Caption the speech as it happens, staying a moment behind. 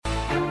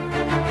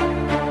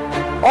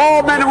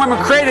All men and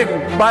women created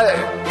by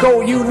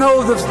go. You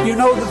know the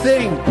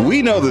thing.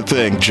 We know the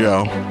thing,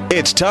 Joe.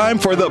 It's time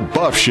for the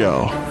Buff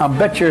Show. I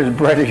bet you're as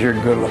bright as you're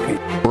good looking.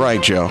 Right,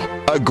 Joe.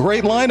 A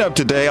great lineup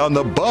today on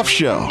the Buff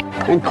Show.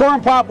 And Corn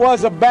Pop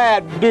was a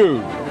bad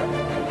dude.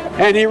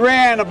 And he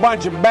ran a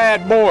bunch of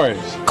bad boys.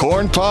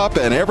 Corn Pop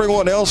and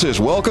everyone else is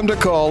welcome to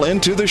call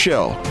into the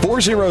show.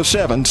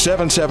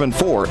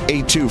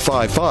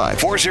 407-774-8255.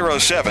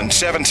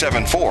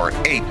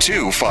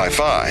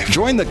 407-774-8255.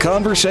 Join the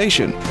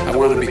conversation. I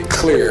want to be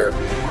clear.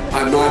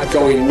 I'm not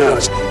going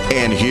nuts.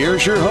 And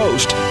here's your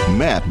host,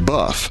 Matt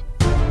Buff.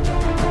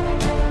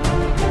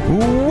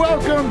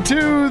 Welcome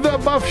to the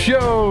Buff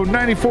Show,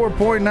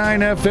 94.9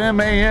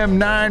 FM, AM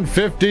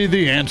 950,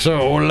 The Answer,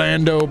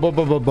 Orlando,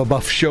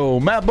 Buff Show.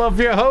 Matt Buff,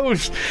 your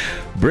host.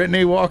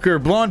 Brittany Walker,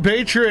 Blonde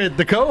Patriot,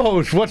 the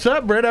co-host. What's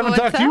up, Britt? I haven't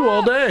talked to you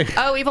all day.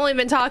 Oh, we've only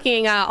been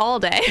talking all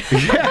day.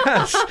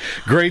 Yes.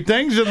 Great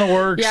things in the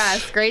works.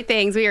 Yes, great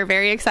things. We are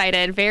very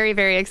excited. Very,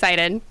 very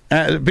excited.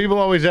 People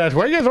always ask,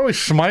 why are you guys always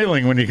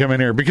smiling when you come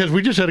in here? Because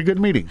we just had a good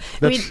meeting.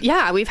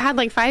 We've had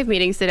like 5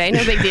 meetings today.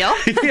 No big deal.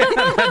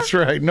 Yeah, that's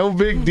right. No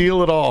big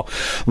deal at all.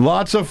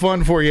 Lots of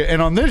fun for you.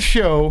 And on this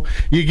show,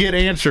 you get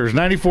answers.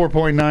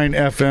 94.9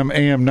 FM,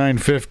 AM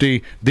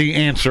 950, The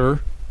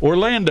Answer,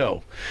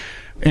 Orlando.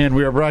 And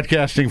we are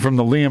broadcasting from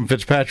the Liam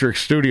Fitzpatrick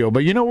studio.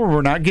 But you know where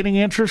we're not getting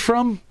answers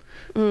from?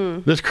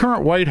 This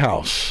current White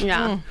House.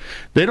 Yeah.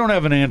 They don't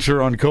have an answer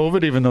on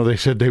COVID, even though they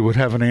said they would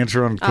have an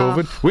answer on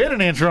COVID. We had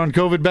an answer on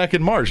COVID back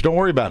in March. Don't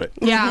worry about it.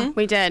 Yeah,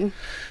 we did.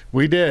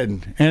 We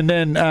did. And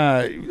then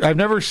I've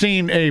never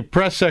seen a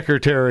press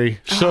secretary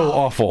so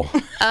awful.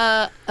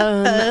 Jen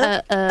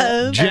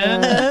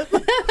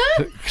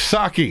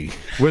Psaki,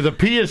 where the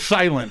P is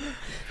silent.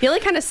 The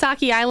only kind of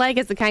sake I like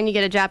is the kind you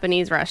get at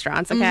Japanese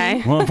restaurants,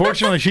 okay? Well,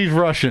 unfortunately, she's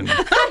Russian.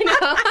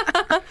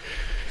 I know.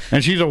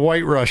 And she's a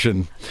white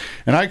Russian.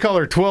 And I call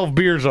her 12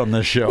 beers on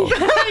this show.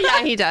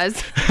 Yeah, he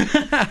does.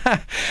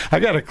 I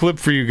got a clip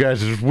for you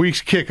guys as we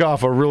kick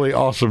off a really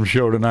awesome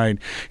show tonight.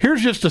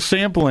 Here's just a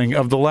sampling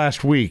of the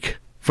last week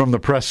from the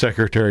press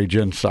secretary,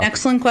 Jen Psaki.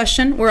 Excellent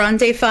question. We're on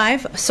day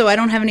 5, so I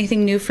don't have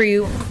anything new for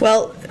you.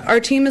 Well, our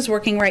team is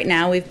working right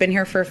now. We've been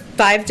here for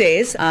 5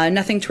 days.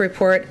 Nothing to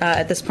report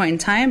at this point in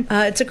time.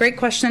 It's a great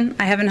question.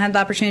 I haven't had the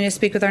opportunity to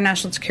speak with our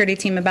national security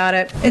team about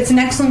it. It's an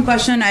excellent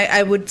question.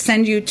 I would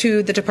send you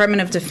to the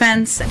Department of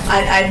Defense.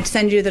 I'd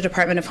send you to the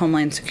Department of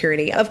Homeland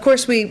Security. Of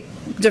course, we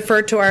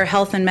defer to our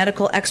health and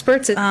medical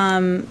experts.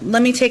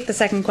 Let me take the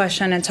second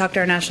question and talk to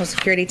our national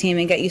security team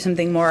and get you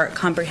something more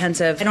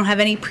comprehensive. I don't have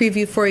any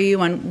preview for you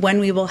on when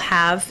we will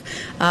have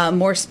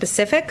more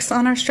specifics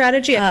on our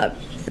strategy.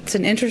 It's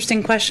an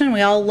interesting question.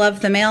 We all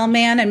love the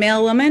mailman and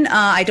mailwoman.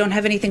 I don't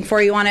have anything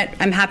for you on it.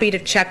 I'm happy to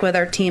check with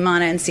our team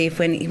on it and see if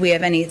we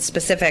have any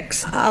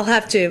specifics.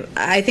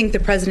 I think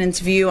the president's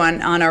view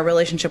on our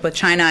relationship with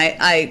China,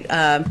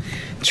 I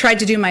tried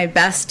to do my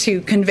best to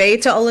convey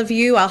to all of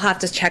you. I'll have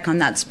to check on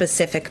that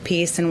specific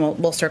piece, and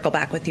we'll circle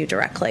back with you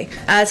directly.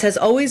 As has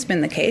always been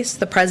the case,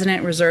 the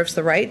president reserves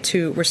the right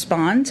to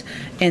respond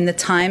in the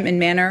time and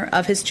manner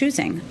of his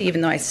choosing.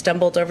 Even though I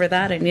stumbled over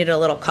that, I needed a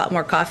little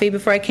more coffee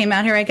before I came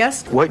out here, I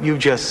guess. What you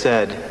just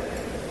said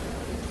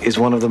is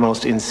one of the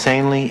most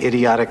insanely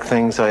idiotic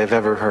things I have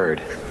ever heard.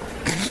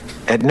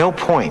 At no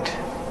point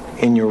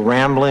in your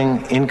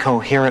rambling,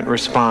 incoherent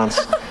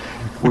response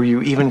were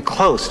you even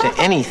close to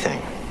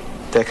anything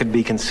that could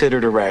be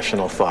considered a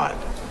rational thought.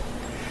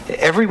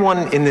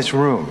 Everyone in this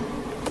room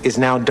is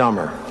now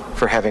dumber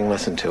for having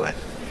listened to it.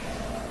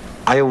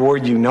 I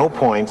award you no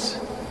points,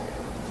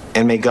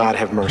 and may God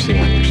have mercy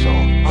on your soul.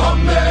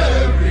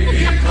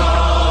 America,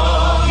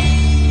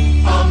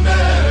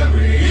 America.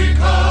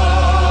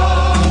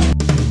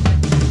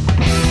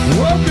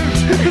 Welcome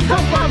to the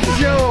Buff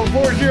Show,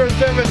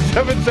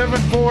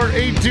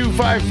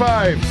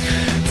 407-774-8255.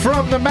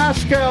 From the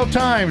Moscow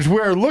Times,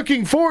 we're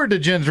looking forward to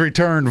Jen's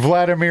return.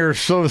 Vladimir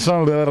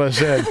Solomon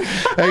said,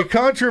 a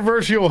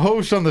controversial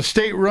host on the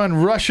state-run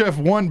Russia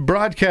One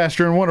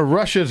broadcaster and one of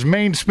Russia's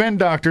main spin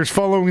doctors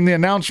following the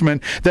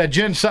announcement that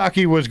Jen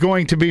Psaki was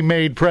going to be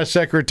made press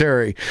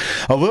secretary.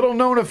 A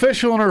little-known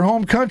official in her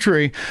home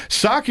country,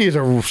 Psaki is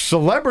a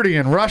celebrity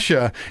in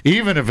Russia,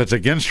 even if it's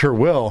against her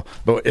will,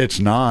 but it's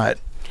not.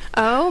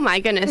 Oh,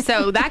 my goodness.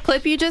 So that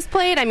clip you just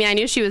played, I mean, I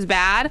knew she was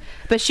bad,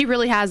 but she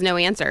really has no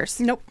answers.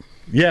 Nope.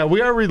 Yeah,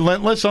 we are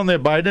relentless on the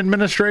Biden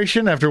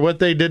administration after what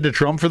they did to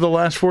Trump for the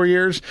last 4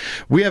 years.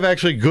 We have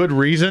actually good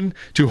reason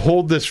to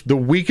hold this the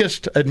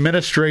weakest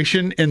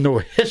administration in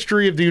the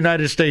history of the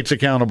United States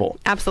accountable.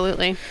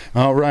 Absolutely.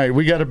 All right,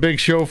 we got a big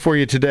show for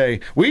you today.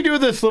 We do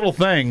this little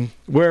thing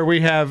where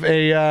we have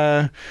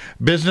a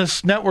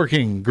business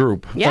networking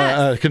group,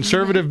 yes.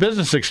 Conservative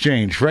Business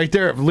Exchange, right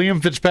there at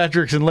Liam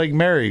Fitzpatrick's in Lake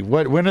Mary.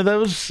 When are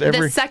those?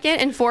 The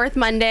second and fourth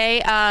Monday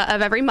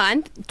of every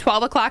month,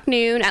 12 o'clock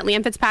noon at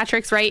Liam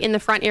Fitzpatrick's, right in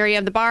the front area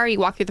of the bar. You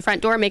walk through the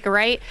front door, make a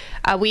right.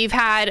 We've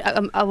had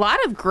a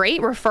lot of great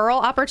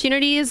referral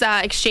opportunities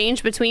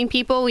exchanged between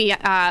people. We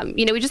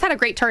just had a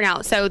great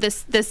turnout. So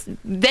this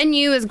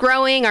venue is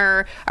growing.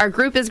 Our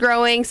group is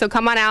growing. So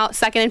come on out,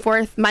 second and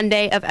fourth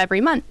Monday of every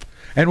month.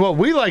 And what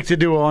we like to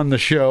do on the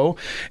show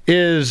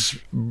is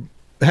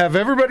have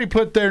everybody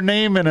put their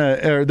name in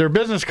their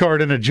business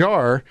card in a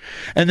jar,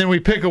 and then we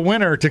pick a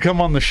winner to come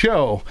on the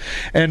show.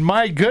 And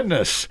my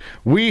goodness,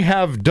 we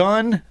have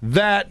done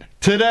that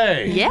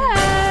today. Yes.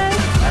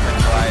 I'm a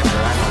driver.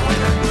 I'm a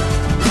winner.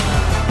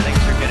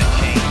 Things are going to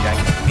change. I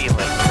can feel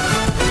it.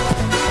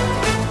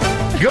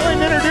 Go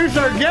and introduce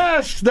our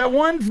guest that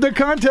won the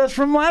contest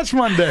from last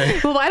Monday.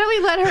 Well, why don't we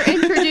let her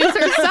introduce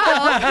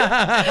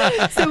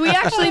herself? So we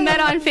actually met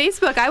on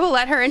Facebook. I will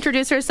let her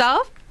introduce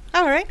herself.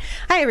 All right.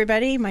 Hi,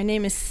 everybody. My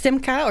name is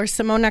Simka, or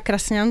Simona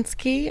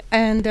Krasniansky,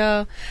 and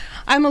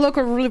I'm a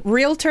local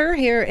realtor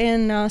here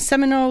in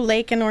Seminole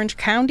Lake in Orange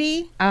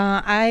County.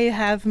 I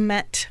have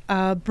met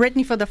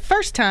Brittany for the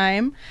first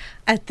time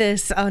at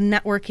this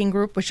networking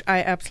group, which I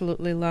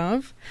absolutely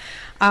love.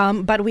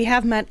 But we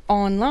have met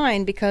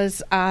online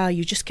because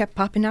you just kept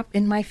popping up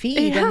in my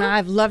feed, and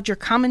I've loved your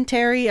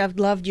commentary. I've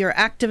loved your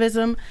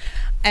activism,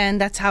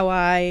 and that's how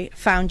I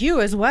found you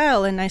as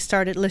well. And I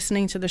started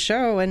listening to the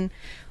show, and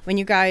when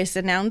you guys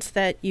announced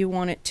that you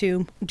wanted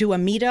to do a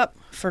meetup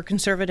for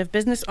conservative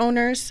business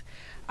owners,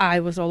 I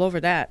was all over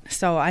that.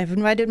 So I've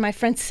invited my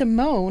friend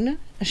Simone.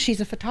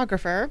 She's a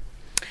photographer.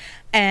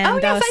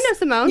 And, yes, I know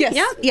Simone. Yes,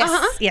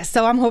 Yeah. yes.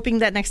 So I'm hoping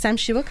that next time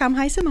she will come.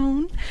 Hi,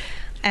 Simone.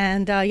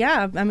 And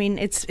I mean,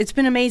 it's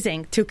been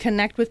amazing to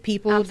connect with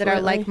people that are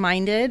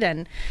like-minded,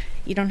 and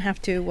you don't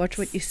have to watch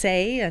what you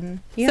say. And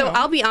so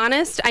I'll be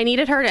honest, I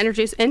needed her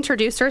to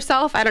introduce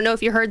herself. I don't know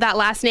if you heard that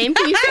last name.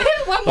 Can you say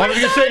it one more I was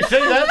going to say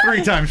that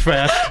 3 times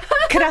fast.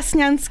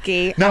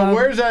 Krasniansky. Now,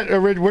 where's that?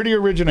 Where do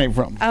you originate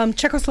from?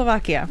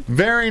 Czechoslovakia.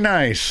 Very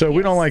nice. So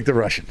we don't like the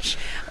Russians.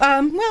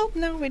 Well,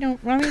 no, we don't.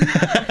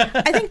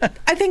 I mean,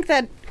 I think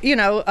that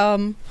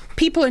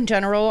people in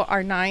general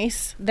are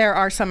nice. There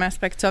are some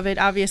aspects of it,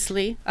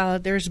 obviously.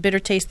 There's bitter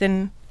taste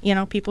in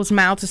people's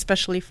mouths,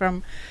 especially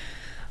from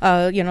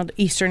the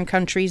Eastern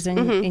countries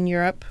in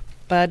Europe.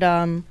 But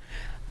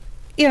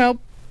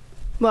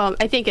Well,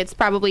 I think it's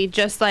probably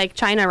just like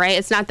China, right?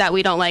 It's not that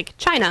we don't like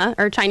China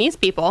or Chinese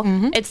people.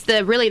 It's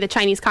really the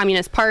Chinese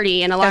Communist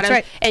Party, and a lot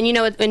and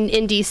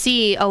in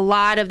DC, a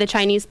lot of the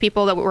Chinese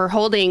people that were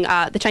holding,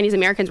 the Chinese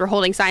Americans were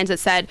holding signs that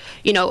said,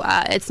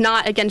 it's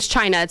not against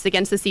China, it's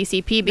against the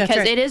CCP,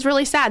 because it is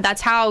really sad. That's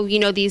how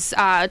these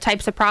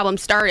types of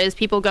problems start. Is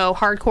people go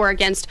hardcore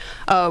against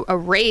a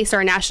race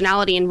or a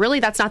nationality, and really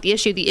that's not the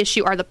issue. The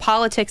issue are the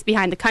politics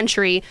behind the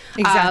country,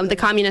 the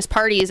communist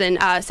parties. And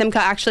Simka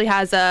actually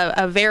has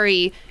a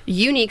very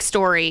unique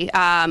story,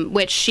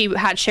 which she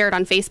had shared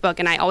on Facebook,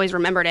 and I always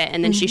remembered it.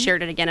 And then she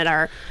shared it again at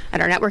our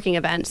networking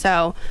event.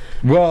 So,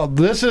 well,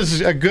 this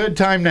is a good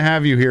time to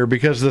have you here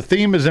because the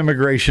theme is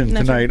immigration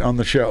tonight on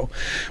the show.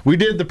 We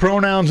did the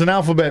pronouns and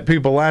alphabet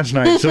people last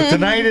night, so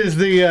tonight is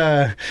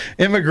the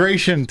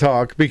immigration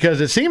talk,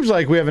 because it seems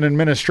like we have an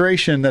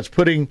administration that's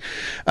putting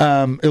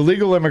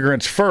illegal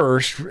immigrants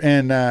first,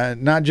 and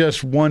not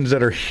just ones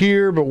that are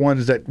here, but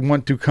ones that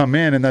want to come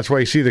in, and that's why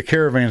you see the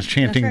caravans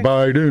chanting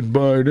Biden,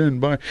 Biden,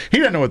 Biden. He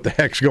doesn't know what the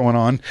heck's going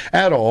on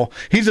at all.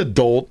 He's a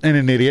dolt and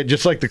an idiot,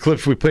 just like the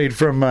clips we played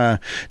from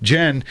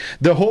Jen.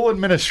 The whole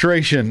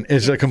administration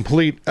is a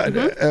complete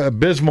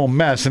abysmal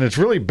mess, and it's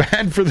really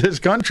bad for this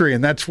country,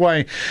 and that's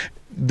why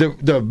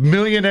the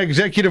million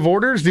executive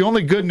orders, the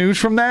only good news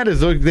from that is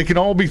they can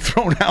all be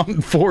thrown out in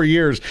 4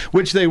 years,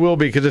 which they will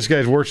be, because this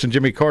guy's worse than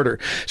Jimmy Carter.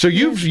 So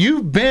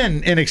you've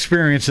been in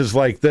experiences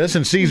like this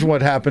and sees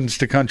what happens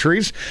to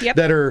countries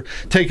that are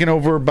taken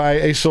over by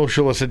a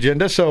socialist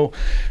agenda. So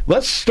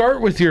let's start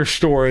with your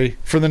story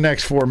for the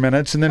next 4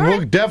 minutes, and then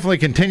we'll definitely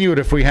continue it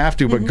if we have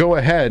to, but go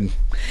ahead.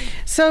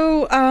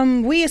 So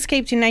we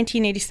escaped in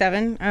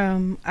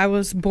 1987. I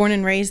was born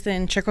and raised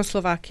in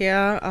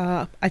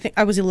Czechoslovakia. I think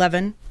I was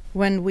 11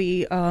 when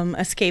we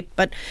escaped,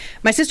 but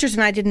my sisters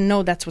and I didn't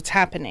know that's what's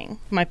happening.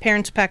 My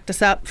parents packed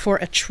us up for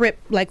a trip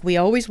like we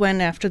always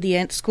went after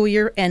the school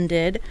year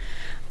ended,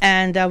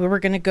 and we were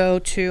going to go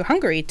to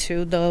Hungary,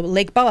 to the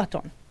Lake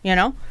Balaton,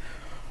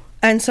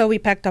 and so we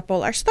packed up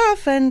all our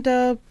stuff, and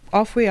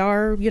off we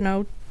are,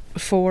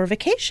 for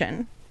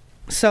vacation.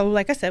 So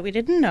like I said, we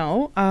didn't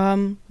know,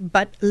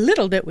 but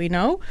little did we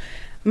know,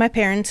 my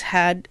parents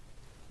had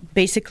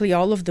basically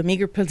all of the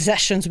meager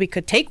possessions we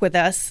could take with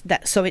us,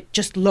 so it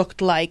just looked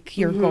like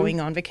you're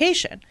going on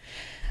vacation.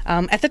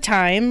 At the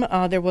time,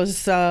 there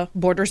was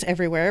borders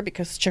everywhere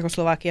because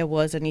Czechoslovakia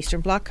was an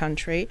Eastern Bloc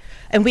country,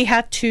 and we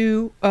had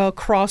to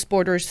cross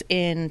borders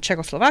in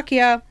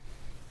Czechoslovakia.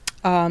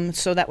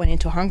 So that went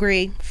into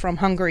Hungary, from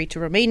Hungary to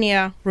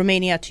Romania,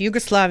 Romania to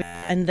Yugoslavia,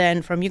 and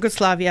then from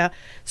Yugoslavia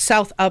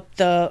south up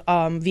the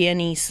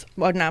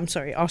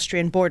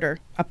Austrian border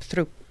up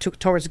through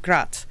towards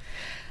Graz.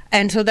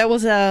 And so that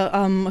was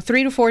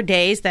 3 to 4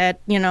 days that,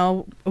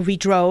 we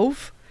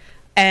drove,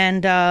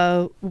 and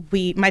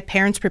my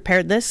parents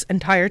prepared this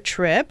entire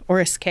trip or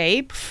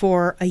escape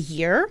for a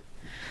year.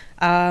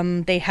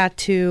 They had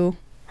to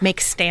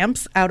make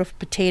stamps out of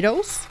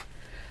potatoes.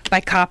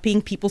 by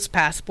copying people's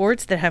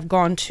passports that have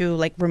gone to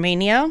like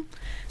Romania,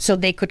 so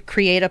they could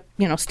create a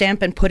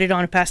stamp and put it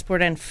on a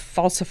passport and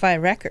falsify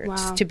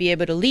records to be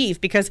able to leave,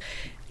 because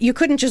you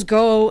couldn't just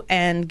go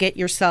and get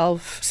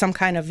yourself some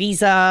kind of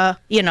visa,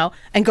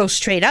 and go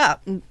straight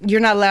up.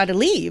 You're not allowed to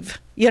leave,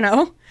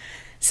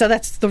 So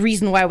that's the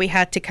reason why we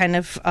had to kind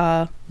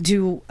of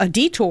do a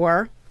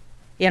detour,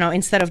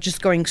 instead of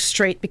just going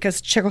straight, because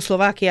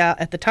Czechoslovakia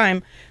at the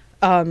time,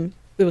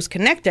 it was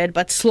connected,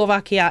 but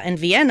Slovakia and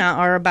Vienna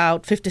are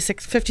about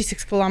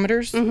 56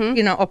 kilometers,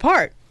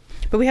 apart.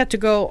 But we had to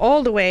go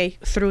all the way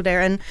through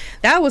there, and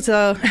that was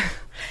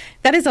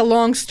that is a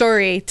long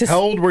story to. How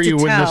old were you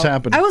when this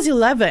happened? I was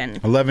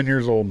 11. 11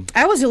 years old.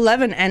 I was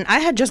 11, and I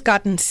had just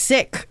gotten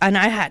sick, and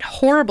I had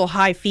horrible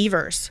high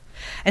fevers.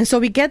 And so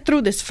we get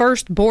through this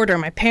first border.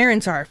 My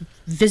parents are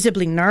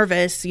visibly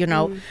nervous.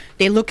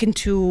 They look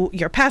into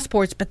your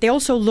passports, but they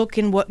also look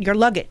in your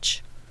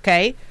luggage.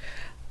 Okay.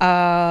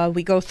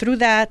 We go through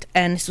that,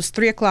 and this was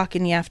 3:00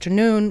 in the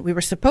afternoon. We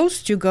were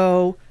supposed to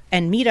go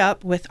and meet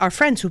up with our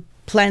friends who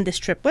planned this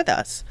trip with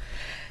us.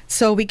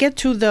 So we get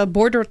to the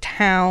border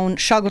town,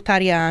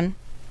 Salgótarján,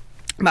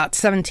 about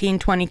 17,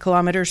 20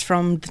 kilometers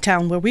from the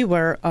town where we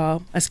were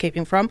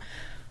escaping from.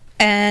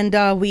 And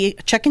we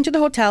check into the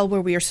hotel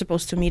where we are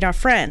supposed to meet our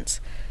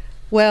friends.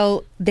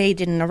 Well, they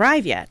didn't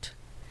arrive yet.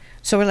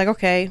 So we're like,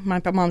 okay,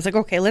 my mom's like,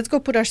 okay, let's go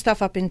put our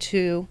stuff up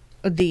into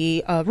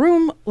the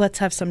room. Let's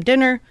have some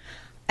dinner.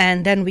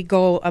 And then we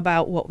go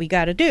about what we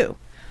got to do.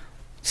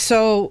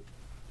 So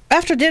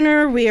after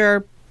dinner, we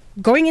are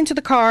going into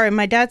the car, and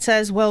my dad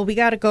says, well, we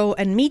got to go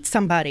and meet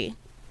somebody.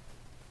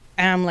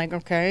 And I'm like,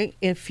 okay,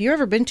 if you've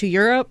ever been to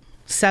Europe,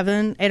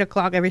 7, 8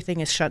 o'clock,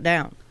 everything is shut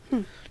down.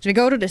 So we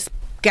go to this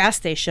gas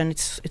station.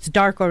 It's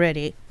dark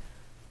already.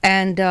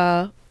 And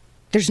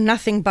there's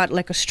nothing but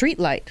like a street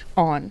light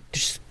on.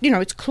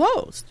 It's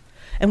closed.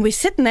 And we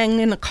sit then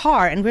in the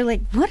car, and we're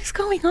like, what is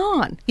going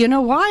on?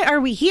 Why are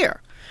we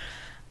here?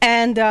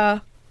 And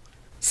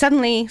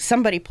suddenly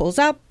somebody pulls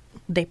up,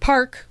 they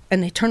park,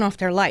 and they turn off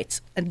their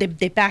lights. And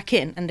they back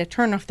in, and they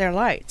turn off their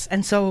lights.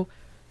 And so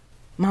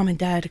Mom and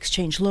Dad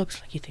exchange looks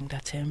like, you think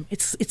that's him?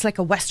 It's like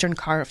a Western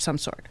car of some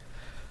sort.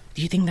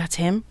 Do you think that's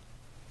him?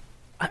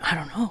 I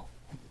don't know.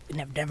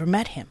 Never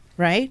met him,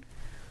 right?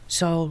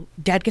 So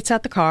Dad gets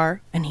out the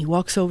car, and he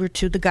walks over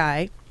to the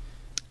guy,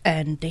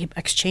 and they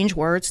exchange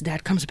words.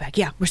 Dad comes back.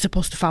 Yeah, we're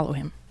supposed to follow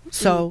him.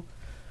 So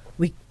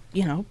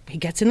he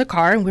gets in the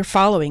car, and we're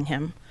following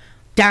him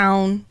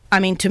down. I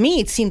mean, to me,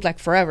 it seemed like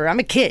forever. I'm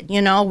a kid,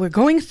 We're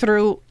going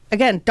through,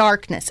 again,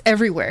 darkness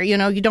everywhere.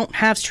 You don't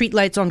have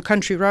streetlights on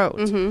country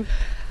roads.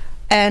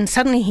 And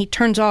suddenly he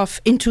turns off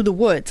into the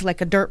woods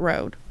like a dirt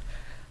road.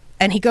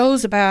 And he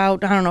goes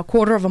about, a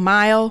quarter of a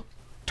mile,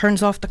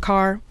 turns off the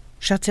car,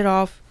 shuts it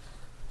off.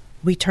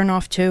 We turn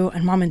off too,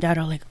 and Mom and Dad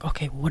are like,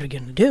 okay, what are we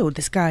going to do?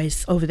 This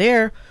guy's over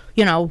there.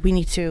 We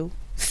need to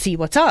see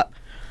what's up.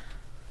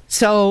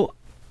 So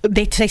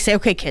they say,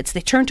 okay, kids,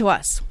 they turn to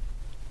us.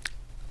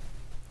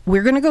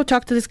 We're going to go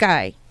talk to this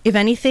guy. If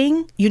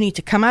anything, you need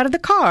to come out of the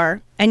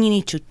car, and you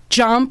need to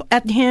jump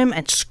at him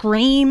and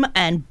scream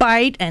and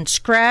bite and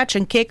scratch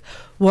and kick,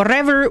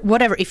 whatever.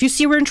 If you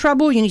see we're in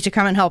trouble, you need to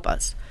come and help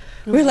us.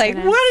 We're like,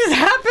 what is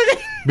happening?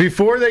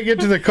 Before they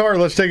get to the car,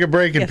 let's take a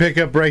break and pick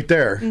up right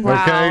there,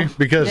 okay?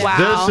 Because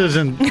this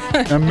isn't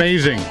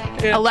amazing.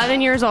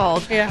 11 years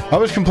old. Yeah. I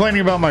was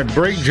complaining about my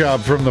brake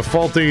job from the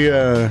faulty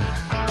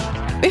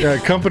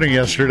company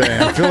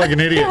yesterday. I feel like an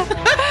idiot.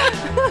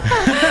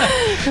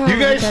 You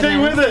guys stay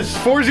with us.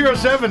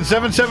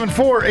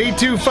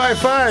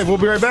 407-774-8255. We'll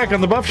be right back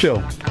on The Buff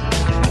Show.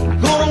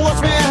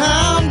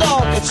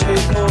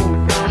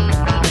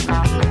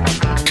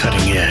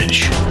 Cutting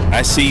edge.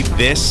 I see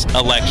this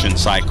election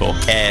cycle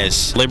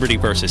as liberty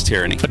versus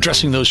tyranny.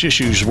 Addressing those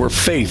issues where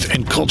faith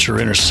and culture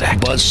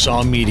intersect.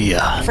 Buzzsaw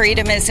Media.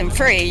 Freedom isn't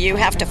free. You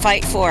have to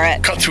fight for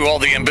it. Cut through all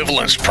the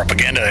ambivalence,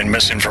 propaganda, and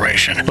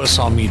misinformation.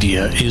 Buzzsaw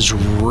Media is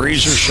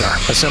razor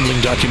sharp, assembling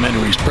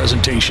documentaries,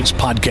 presentations,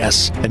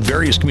 podcasts, and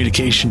various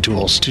communication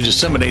tools to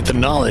disseminate the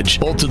knowledge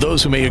both to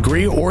those who may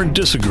agree or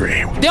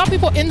disagree. There are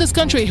people in this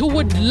country who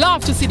would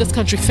love to see this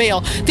country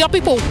fail. There are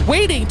people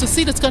waiting to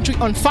see this country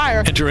on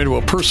fire. Enter into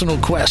a personal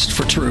quest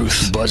for truth.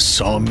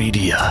 Buzzsaw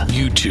Media,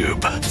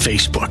 YouTube,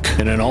 Facebook,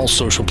 and on all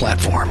social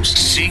platforms.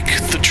 Seek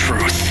the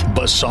truth.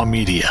 Buzzsaw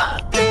Media.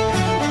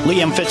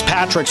 Liam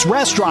Fitzpatrick's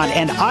Restaurant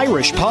and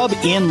Irish Pub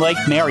in Lake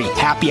Mary.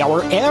 Happy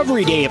hour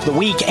every day of the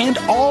week and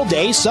all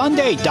day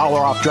Sunday. $1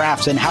 off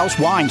drafts and house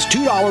wines,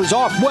 $2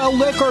 off well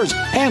liquors.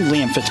 And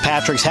Liam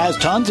Fitzpatrick's has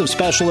tons of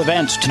special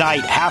events.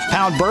 Tonight,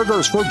 half-pound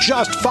burgers for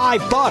just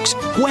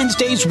 $5.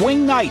 Wednesday's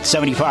wing night,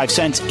 75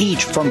 cents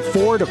each from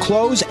 4 to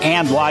close,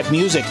 and live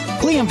music.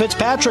 Liam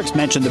Fitzpatrick's,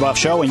 mention The Buff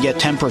Show and get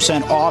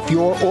 10% off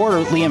your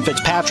order. Liam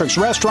Fitzpatrick's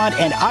Restaurant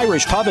and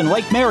Irish Pub in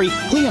Lake Mary,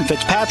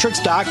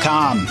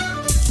 liamfitzpatricks.com.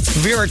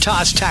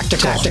 Veritas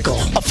Tactical.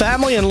 A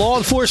family and law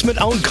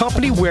enforcement-owned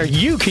company where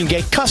you can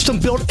get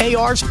custom-built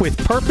ARs with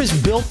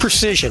purpose-built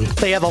precision.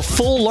 They have a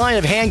full line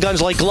of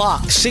handguns like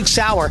Glock, Sig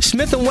Sauer,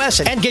 Smith &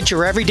 Wesson, and get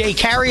your everyday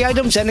carry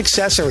items and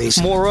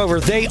accessories. Moreover,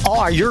 they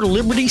are your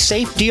Liberty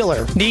Safe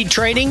dealer. Need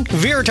training?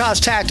 Veritas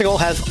Tactical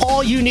has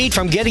all you need,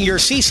 from getting your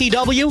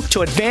CCW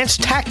to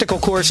advanced tactical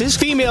courses,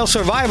 female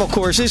survival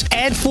courses,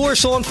 and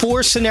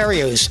force-on-force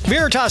scenarios.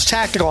 Veritas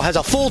Tactical has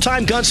a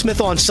full-time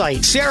gunsmith on site,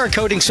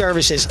 Cerakoting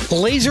services,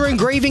 laser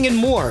engraving, and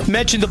more.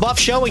 Mention the Buff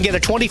Show and get a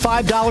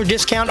 $25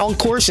 discount on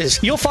courses.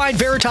 You'll find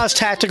Veritas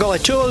Tactical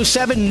at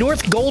 207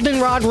 North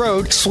Goldenrod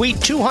Road, Suite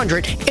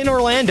 200 in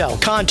Orlando.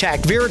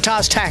 Contact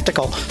Veritas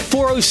Tactical,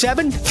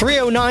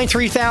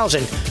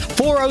 407-309-3000,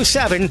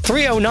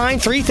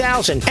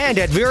 407-309-3000, and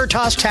at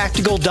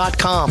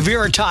veritastactical.com.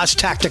 Veritas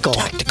Tactical.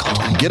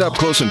 Get up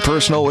close and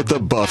personal with the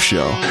Buff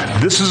Show.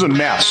 This is a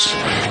mess.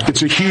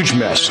 It's a huge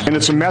mess, and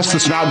it's a mess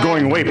that's not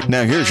going away.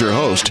 Now here's your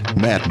host,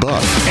 Matt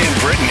Buff.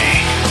 And Brittany.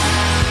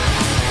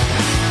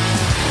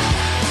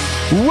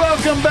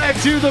 Welcome back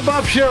to the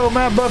Buff Show.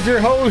 Matt Buff, your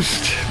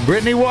host.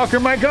 Brittany Walker,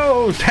 my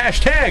co-host.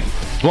 Hashtag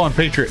Blonde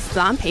Patriot.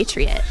 Blonde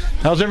Patriot.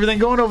 How's everything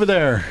going over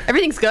there?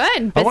 Everything's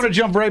good. I want to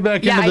jump right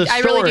back into the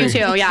story. I really do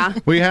too, yeah.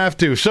 We have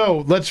to.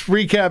 So let's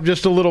recap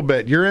just a little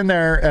bit. You're in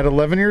there at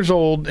 11 years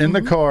old in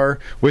the car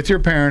with your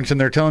parents,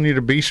 and they're telling you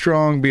to be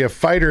strong, be a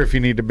fighter if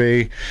you need to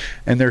be,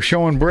 and they're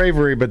showing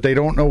bravery, but they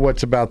don't know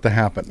what's about to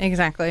happen.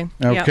 Exactly.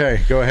 Okay,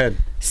 Yep. Go ahead.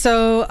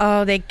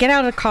 So they get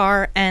out of the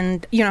car,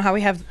 and you know how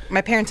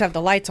my parents have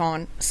the lights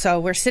on. So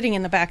we're sitting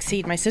in the back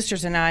seat, my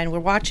sisters and I, and we're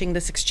watching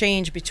this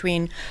exchange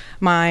between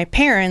my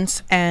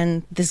parents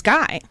and this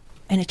guy.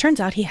 And it turns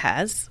out he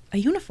has a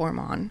uniform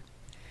on.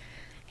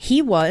 He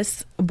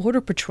was a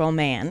Border Patrol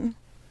man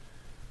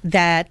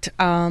that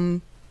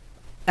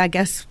I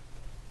guess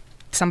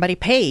somebody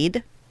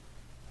paid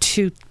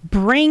to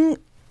bring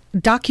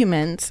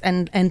documents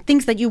and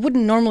things that you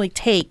wouldn't normally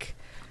take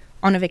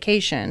on a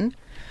vacation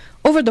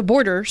over the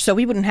border, so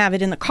we wouldn't have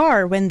it in the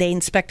car when they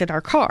inspected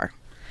our car.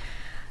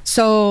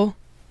 So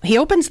he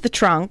opens the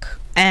trunk,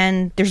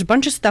 and there's a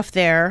bunch of stuff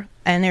there,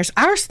 and there's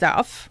our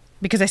stuff,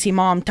 because I see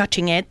Mom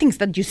touching it, things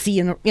that you see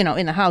in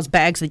the house,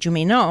 bags that you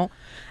may know,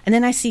 and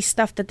then I see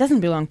stuff that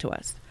doesn't belong to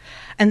us.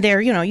 And they're,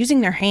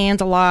 using their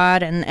hands a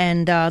lot,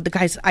 and the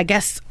guys, I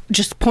guess,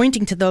 just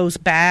pointing to those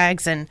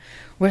bags, and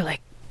we're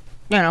like,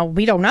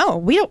 we don't know.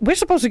 We're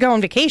supposed to go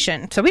on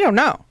vacation, so we don't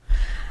know.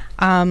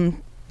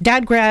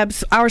 Dad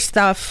grabs our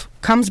stuff,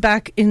 comes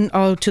back in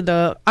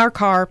to our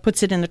car,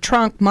 puts it in the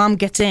trunk. Mom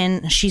gets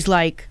in. She's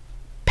like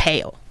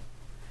pale.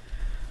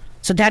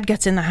 So Dad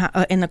gets in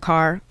the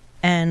car,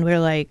 and we're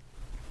like,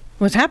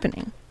 "What's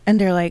happening?"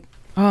 And they're like,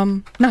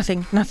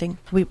 "Nothing.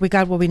 We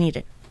got what we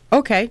needed."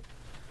 Okay.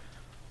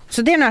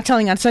 So they're not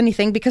telling us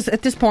anything because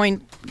at this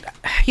point,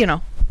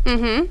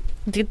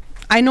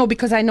 I know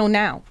because I know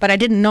now, but I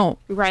didn't know.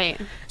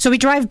 Right. So we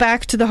drive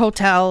back to the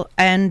hotel,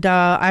 and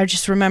I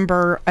just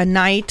remember a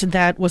night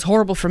that was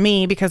horrible for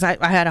me because I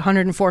had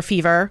 104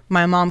 fever.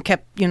 My mom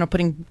kept,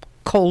 putting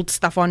cold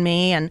stuff on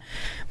me and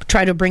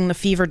try to bring the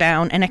fever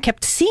down, and I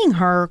kept seeing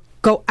her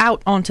go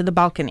out onto the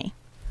balcony.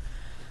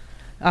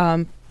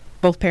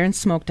 Both parents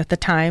smoked at the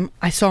time.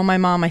 I saw my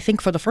mom, I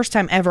think for the first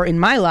time ever in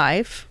my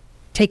life,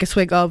 take a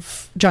swig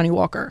of Johnny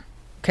Walker.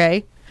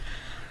 Okay?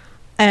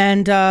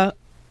 And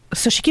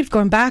so she keeps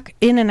going back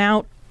in and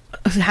out,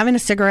 having a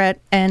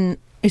cigarette, and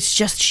it's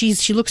just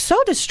she looks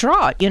so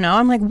distraught,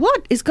 I'm like,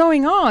 what is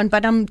going on?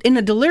 But I'm in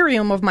a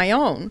delirium of my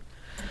own.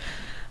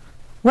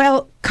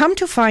 Well, come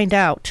to find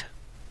out,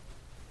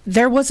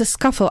 there was a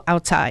scuffle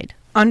outside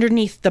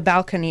underneath the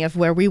balcony of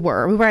where we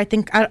were. We were, I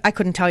think, I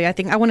couldn't tell you.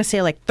 I want to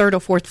say like third or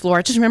fourth floor.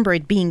 I just remember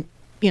it being,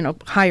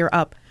 higher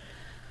up.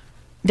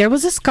 There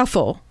was a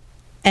scuffle,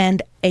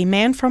 and a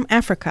man from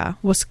Africa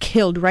was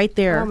killed right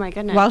there. Oh, my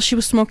goodness. While she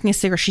was smoking a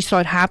cigarette. She saw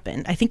it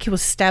happen. I think he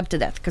was stabbed to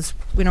death because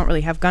we don't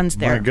really have guns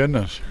there. My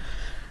goodness.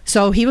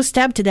 So he was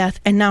stabbed to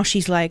death, and now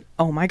she's like,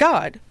 oh, my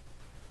God.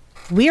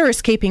 We are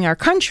escaping our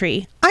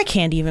country. I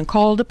can't even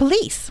call the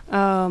police.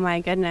 Oh,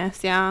 my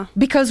goodness, yeah.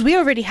 Because we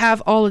already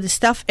have all of this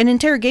stuff. An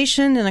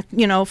interrogation and,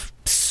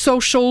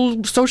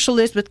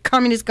 socialist with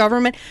communist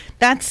government,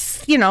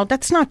 that's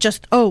not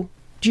just, oh,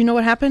 do you know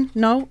what happened?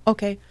 No?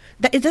 Okay.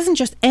 It doesn't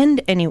just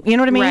end anyway. You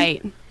know what I mean?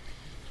 Right.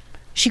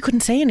 She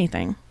couldn't say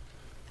anything.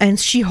 And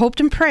she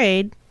hoped and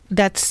prayed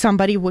that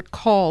somebody would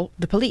call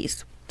the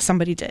police.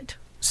 Somebody did.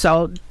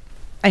 So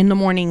in the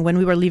morning when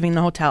we were leaving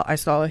the hotel, I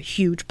saw a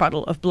huge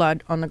puddle of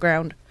blood on the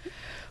ground.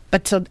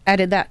 But so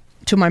added that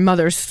to my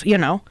mother's,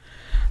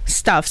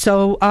 stuff.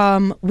 So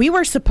we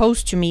were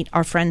supposed to meet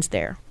our friends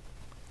there.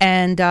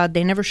 And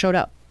they never showed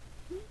up.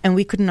 And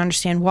we couldn't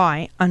understand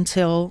why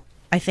until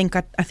I think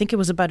it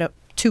was about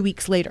 2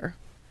 weeks later.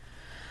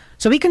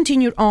 So we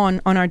continued on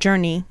our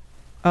journey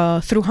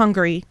through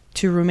Hungary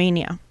to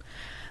Romania.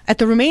 At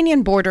the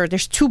Romanian border,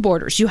 there's two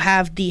borders. You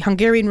have the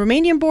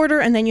Hungarian-Romanian border,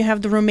 and then you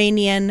have the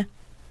Romanian,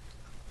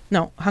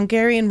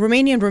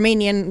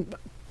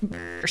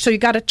 So you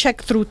got to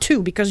check through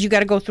two because you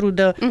got to go through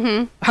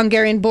the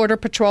Hungarian border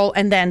patrol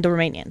and then the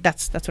Romanian.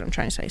 That's what I'm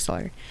trying to say.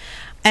 Sorry.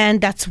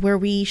 And that's where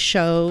we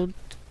showed,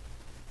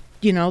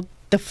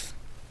 the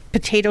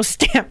potato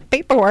stamp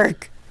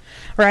paperwork,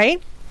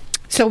 right?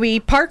 So we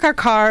park our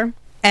car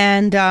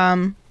and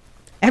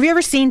have you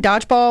ever seen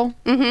Dodgeball?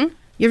 Mm-hmm.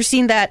 You ever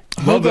seen that?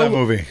 Love that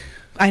movie.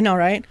 I know,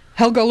 right?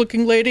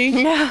 Helga-looking lady.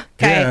 Yeah.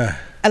 Okay. Yeah.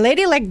 A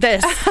lady like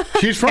this.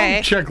 She's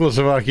from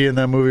Czechoslovakia in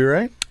that movie,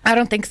 right? I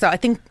don't think so. I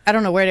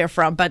don't know where they're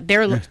from, but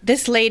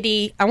this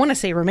lady, I want to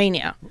say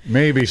Romania.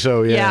 Maybe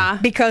so, yeah. Yeah.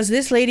 Because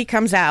this lady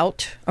comes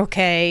out,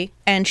 okay,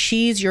 and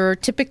she's your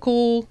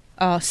typical,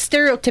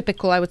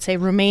 stereotypical, I would say,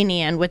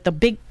 Romanian with the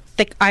big,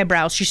 thick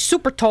eyebrows. She's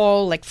super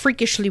tall, like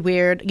freakishly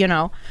weird,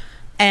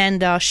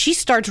 and she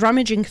starts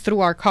rummaging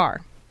through our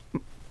car.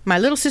 My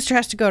little sister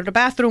has to go to the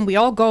bathroom. We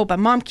all go, but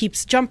Mom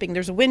keeps jumping.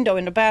 There's a window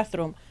in the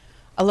bathroom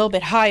a little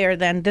bit higher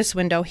than this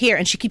window here,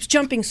 and she keeps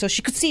jumping so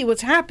she could see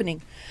what's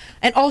happening.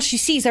 And all she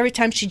sees every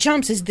time she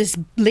jumps is this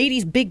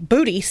lady's big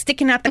booty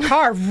sticking out the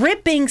car,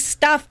 ripping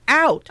stuff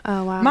out.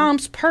 Oh, wow.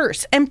 Mom's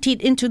purse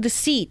emptied into the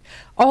seat.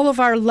 All of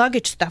our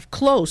luggage stuff,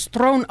 clothes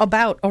thrown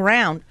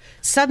around.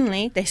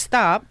 Suddenly, they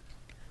stop,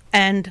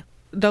 and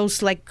those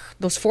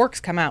forks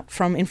come out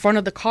from in front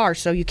of the car,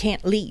 so you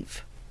can't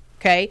leave.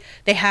 Okay?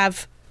 They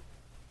have,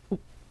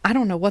 I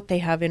don't know what they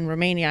have in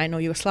Romania. I know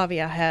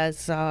Yugoslavia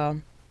has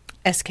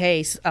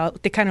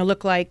SKs. They kind of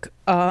look like,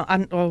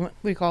 what do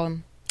you call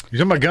them? You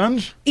talking about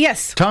guns?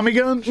 Yes. Tommy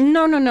guns?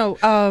 No.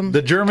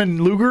 The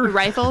German Luger?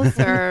 Rifles?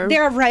 Or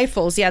They're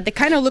rifles, yeah. They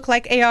kind of look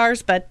like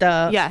ARs, but,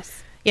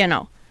 yes.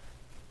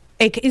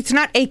 It's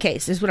not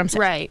AKs, is what I'm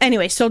saying. Right.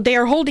 Anyway, so they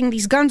are holding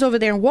these guns over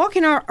there and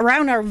walking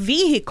around our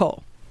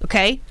vehicle,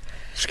 okay?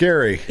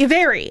 Scary.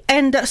 Very.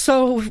 And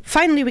so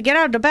finally we get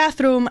out of the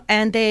bathroom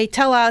and they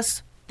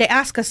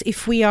ask us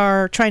if we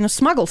are trying to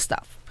smuggle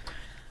stuff.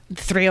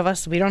 The three of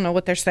us, we don't know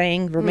what they're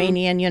saying,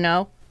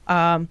 Romanian,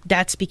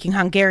 Dad speaking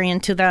Hungarian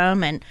to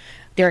them, and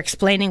they're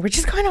explaining, we're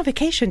just going on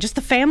vacation, just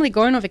the family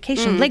going on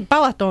vacation, Lake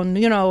Balaton,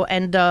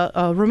 and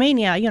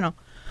Romania,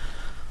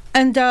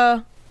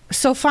 And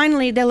so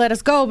finally they let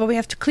us go, but we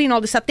have to clean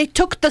all this up. They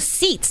took the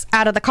seats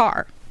out of the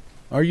car.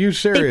 Are you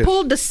serious? They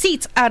pulled the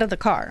seats out of the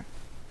car,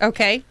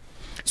 okay?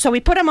 So we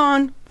put them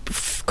on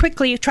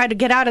quickly, tried to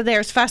get out of there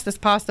as fast as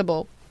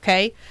possible,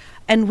 okay?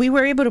 And we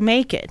were able to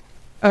make it,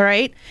 all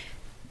right?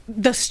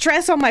 The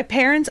stress on my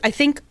parents, I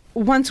think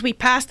once we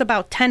passed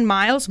about 10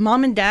 miles,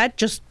 Mom and Dad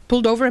just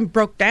pulled over and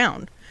broke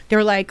down. They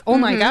were like, oh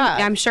my God.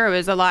 Yeah, I'm sure it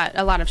was a lot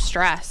of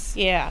stress.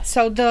 Yeah.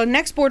 So the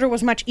next border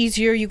was much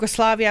easier.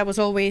 Yugoslavia was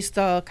always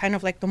the kind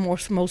of like the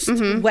most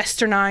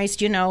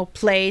westernized,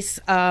 place.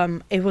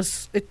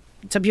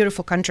 It's a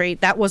beautiful country.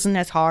 That wasn't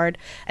as hard.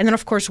 And then,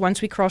 of course,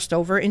 once we crossed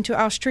over into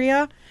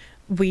Austria,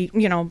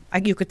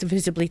 you could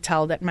visibly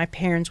tell that my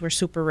parents were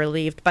super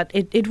relieved, but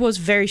it was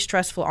very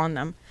stressful on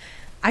them.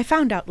 I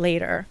found out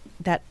later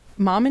that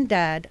Mom and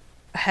Dad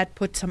had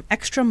put some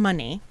extra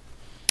money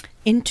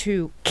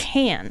into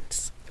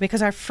cans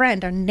because our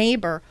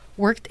neighbor,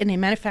 worked in a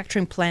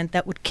manufacturing plant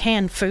that would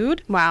can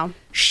food. Wow.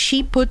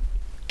 She put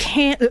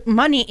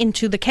money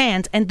into the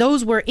cans, and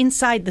those were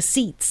inside the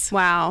seats.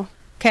 Wow.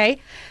 Okay.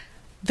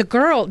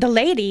 The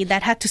lady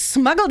that had to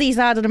smuggle these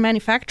out of the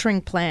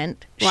manufacturing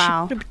plant,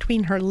 wow, she put it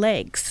between her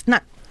legs.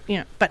 Not,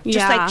 but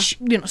just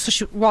so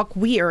she would walk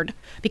weird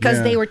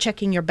because they were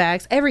checking your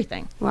bags,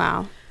 everything.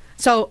 Wow.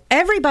 So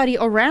everybody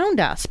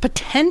around us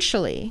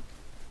potentially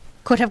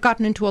could have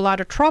gotten into a lot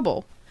of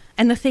trouble.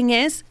 And the thing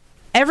is,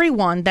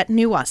 everyone that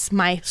knew us,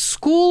 my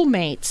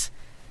schoolmates,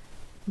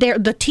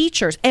 the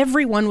teachers,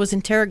 everyone was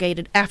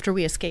interrogated after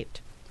we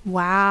escaped.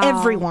 Wow.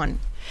 Everyone.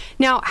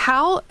 Now,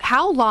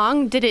 how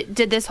long did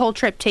this whole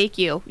trip take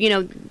you,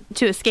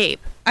 to escape?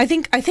 I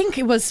think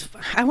it was,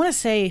 I want to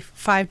say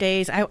 5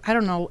 days. I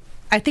don't know.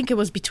 I think it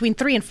was between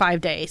 3 and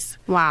 5 days.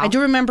 Wow. I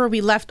do remember we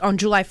left on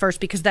July 1st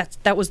because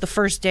that was the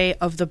first day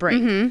of the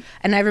break. Mm-hmm.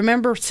 And I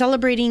remember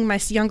celebrating my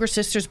younger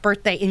sister's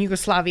birthday in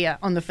Yugoslavia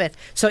on the 5th.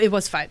 So it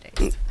was 5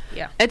 days.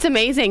 Yeah. It's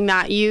amazing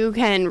that you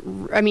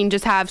can,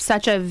 just have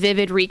such a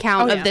vivid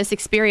recount of this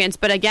experience.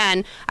 But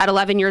again, at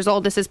 11 years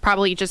old, this is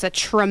probably just a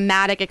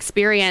traumatic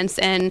experience.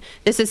 And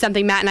this is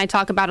something Matt and I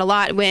talk about a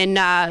lot when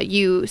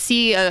you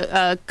see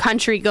a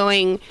country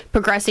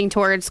progressing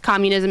towards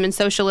communism and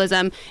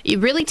socialism. It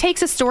really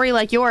takes a story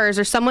like yours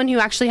or someone who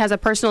actually has a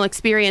personal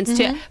experience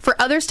for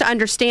others to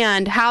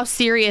understand how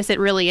serious it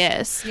really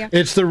is. Yeah.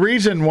 It's the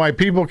reason why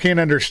people can't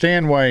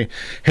understand why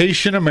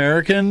Haitian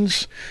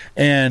Americans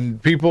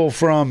and people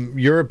from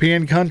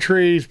European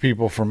countries,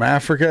 people from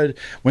Africa,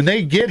 when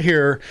they get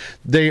here,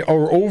 they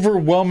are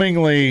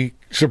overwhelmingly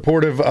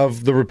supportive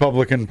of the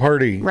Republican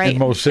Party in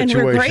most situations.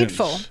 And we're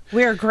grateful.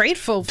 We're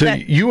grateful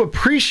that you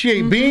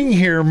appreciate being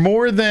here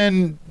more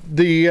than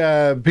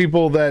the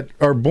people that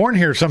are born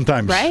here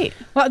sometimes. Right.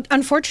 Well,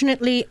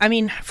 unfortunately,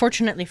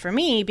 fortunately for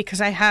me, because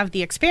I have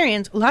the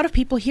experience, a lot of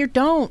people here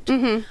don't.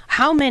 Mm-hmm.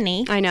 How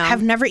many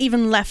have never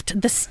even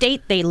left the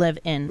state they live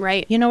in?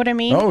 Right. You know what I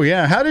mean? Oh,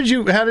 yeah. How did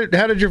your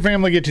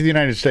family get to the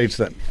United States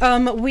then?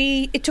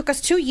 It took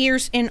us 2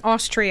 years in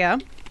Austria.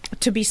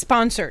 to be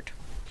sponsored.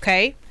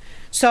 Okay.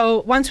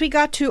 So once we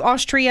got to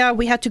Austria,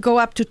 we had to go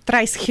up to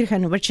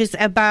Traiskirchen, which is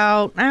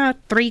about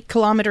 3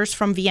 kilometers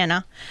from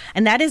Vienna.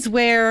 And that is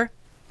where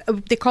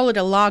they call it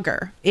a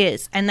lager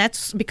is. And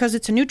that's because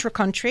it's a neutral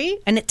country.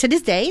 And to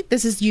this day,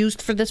 this is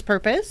used for this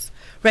purpose.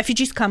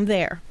 Refugees come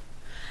there.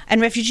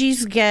 And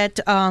refugees get,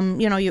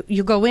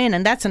 you go in,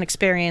 and that's an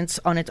experience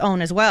on its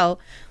own as well.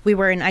 We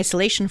were in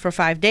isolation for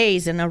 5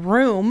 days in a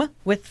room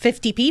with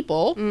 50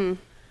 people.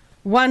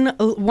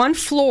 One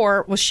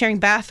floor was sharing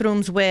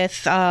bathrooms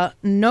with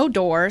no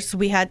doors.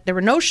 There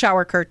were no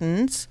shower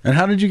curtains. And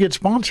how did you get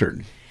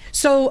sponsored?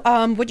 So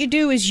what you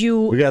do is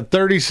We got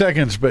 30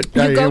 seconds, but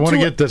you want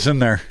to get this in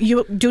there.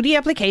 You do the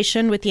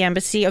application with the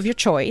embassy of your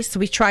choice.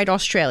 We tried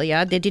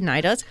Australia. They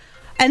denied us.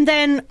 And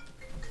then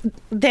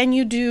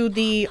you do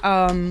the...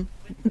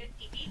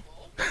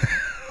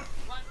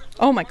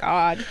 Oh, my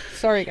God.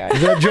 Sorry, guys.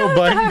 Is that Joe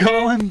Biden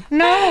calling?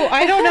 No,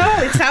 I don't know.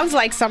 It sounds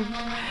like some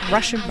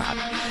Russian bot.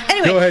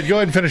 Anyway. Go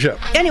ahead and finish up.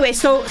 Anyway,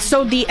 so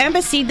the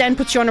embassy then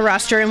puts you on a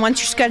roster, and once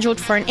you're scheduled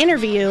for an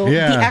interview,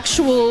 the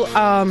actual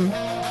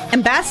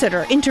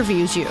ambassador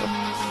interviews you.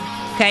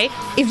 Okay?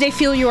 If they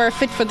feel you are a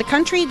fit for the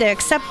country, they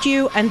accept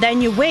you, and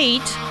then you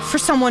wait for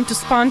someone to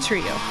sponsor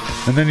you.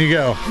 And then you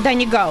go.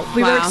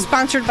 We were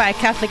sponsored by a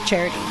Catholic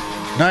charity.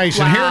 Nice.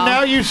 Wow. And here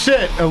now you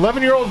sit,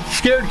 11-year-old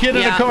scared kid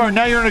in a car.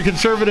 Now you're in a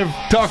conservative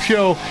talk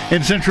show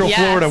in Central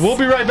Florida. We'll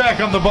be right back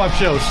on The Buff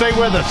Show. Stay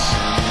with us.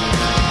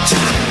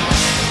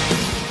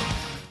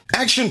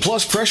 Action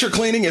Plus Pressure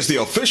Cleaning is the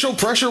official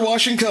pressure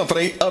washing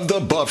company of The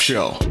Buff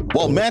Show.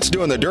 While Matt's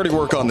doing the dirty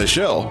work on the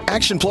show,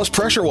 Action Plus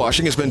Pressure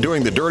Washing has been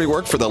doing the dirty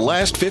work for the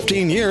last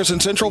 15 years in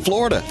Central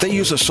Florida. They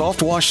use a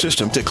soft wash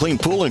system to clean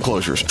pool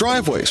enclosures,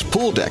 driveways,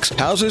 pool decks,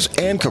 houses,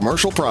 and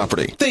commercial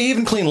property. They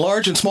even clean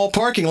large and small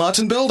parking lots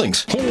and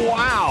buildings.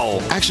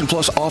 Wow! Action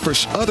Plus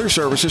offers other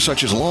services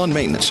such as lawn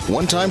maintenance,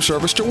 one-time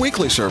service to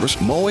weekly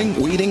service,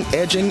 mowing, weeding,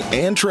 edging,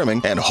 and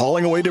trimming, and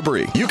hauling away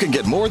debris. You can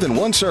get more than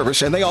one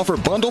service, and they offer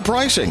bundle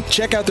pricing.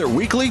 Check out their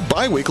weekly,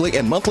 bi-weekly,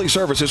 and monthly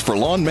services for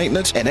lawn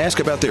maintenance and ask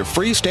about their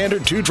free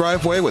standard 2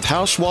 driveway with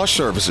house wash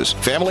services.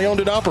 Family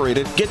owned and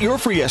operated. Get your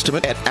free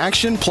estimate at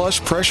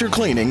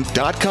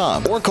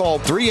actionpluspressurecleaning.com or call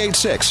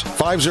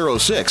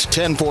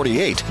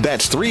 386-506-1048.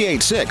 That's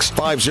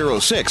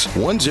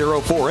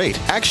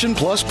 386-506-1048. Action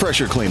Plus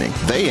Pressure Cleaning.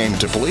 They aim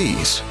to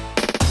please.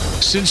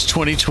 Since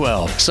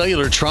 2012,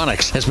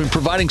 Cellulartronics has been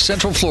providing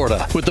Central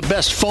Florida with the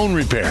best phone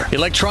repair,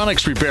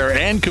 electronics repair,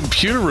 and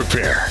computer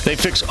repair. They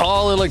fix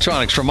all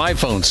electronics from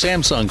iPhone,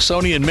 Samsung,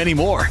 Sony, and many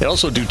more. They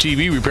also do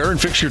TV repair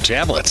and fix your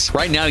tablets.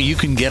 Right now, you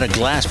can get a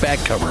glass back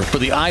cover for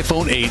the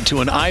iPhone 8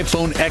 to an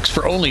iPhone X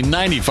for only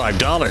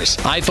 $95.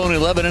 iPhone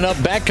 11 and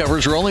up back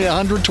covers are only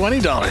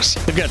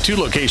 $120. They've got 2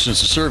 locations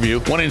to serve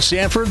you, one in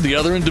Sanford, the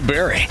other in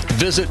DeBerry.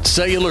 Visit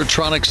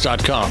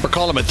Cellulartronics.com or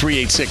call them at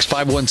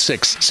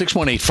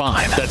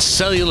 386-516-6185. That's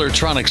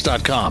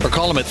Cellulartronics.com or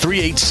call them at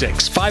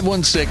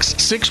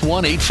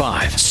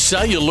 386-516-6185.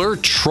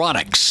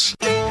 Cellulartronics.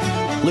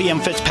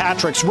 Liam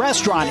Fitzpatrick's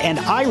Restaurant and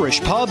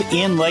Irish Pub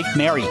in Lake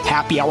Mary.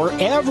 Happy hour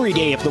every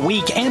day of the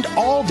week and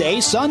all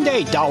day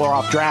Sunday. $1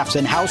 off drafts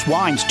and house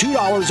wines,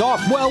 $2 off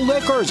well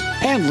liquors.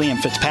 And Liam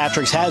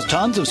Fitzpatrick's has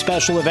tons of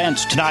special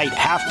events. Tonight,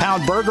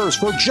 half-pound burgers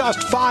for just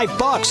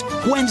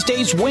 $5.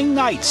 Wednesday's wing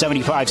night,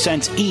 75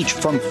 cents each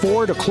from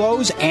 4 to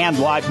close, and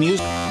live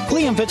music.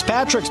 Liam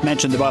Fitzpatrick's,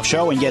 mention The Buff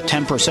Show and get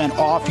 10%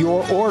 off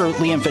your order.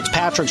 Liam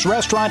Fitzpatrick's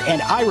Restaurant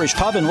and Irish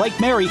Pub in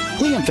Lake Mary.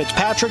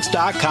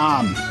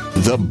 LiamFitzpatricks.com.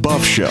 The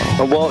Buff Show.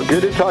 Well,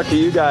 good to talk to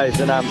you guys,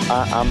 and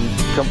I'm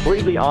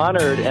completely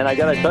honored. And I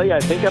got to tell you, I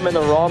think I'm in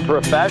the wrong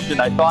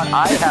profession. I thought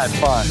I had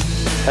fun,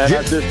 and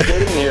I'm just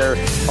sitting here,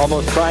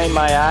 almost crying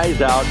my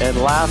eyes out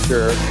in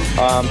laughter.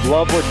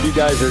 Love what you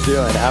guys are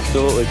doing.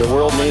 Absolutely, the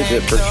world needs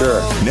it for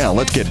sure. Now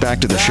let's get back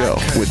to the show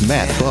with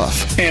Matt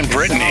Buff and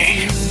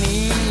Brittany.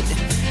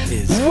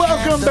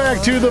 Welcome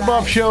back to The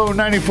Buff Show,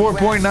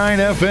 94.9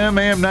 FM,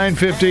 AM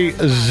 950,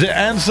 The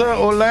Answer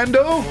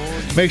Orlando.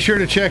 Make sure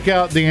to check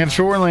out The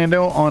Answer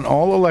Orlando on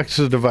all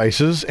Alexa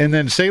devices, and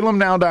then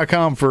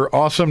salemnow.com for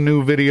awesome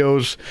new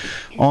videos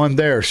on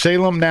there.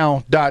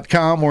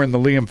 salemnow.com. We're in the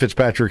Liam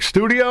Fitzpatrick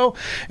studio,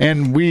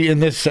 and we, in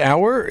this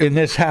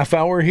half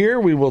hour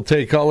here, we will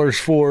take callers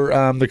for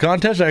the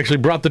contest. I actually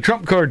brought the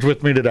trump cards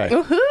with me today.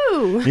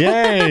 Woohoo!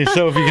 Yay!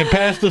 So if you can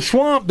pass the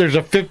swamp, there's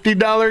a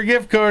 $50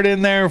 gift card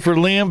in there for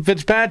Liam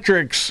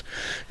Fitzpatrick's.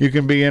 You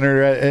can be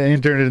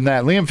entered in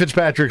that. Liam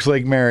Fitzpatrick's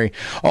Lake Mary.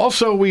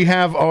 Also, we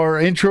have our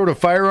Intro to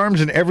Firearms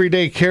and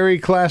Everyday Carry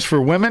class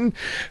for women.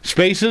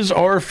 Spaces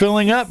are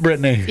filling up,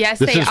 Brittany. Yes,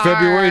 this is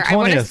February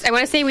 20th. I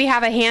want to say we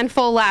have a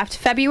handful left.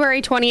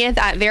 February 20th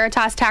at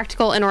Veritas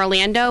Tactical in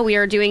Orlando, we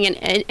are doing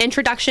an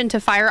Introduction to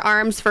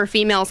Firearms for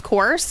Females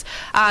course.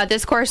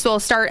 This course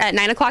will start at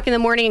 9 o'clock in the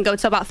morning and go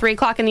till about 3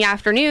 o'clock in the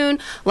afternoon.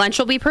 Lunch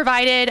will be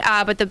provided,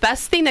 but the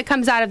best thing that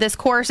comes out of this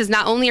course is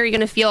not only are you going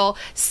to feel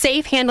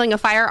safe handling a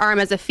firearm firearm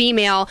as a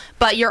female,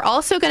 but you're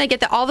also going to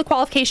get all the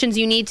qualifications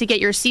you need to get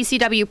your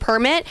CCW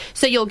permit.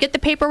 So you'll get the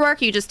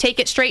paperwork. You just take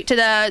it straight to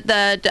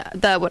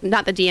the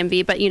not the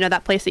DMV, but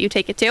that place that you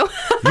take it to.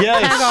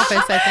 Yes. Tag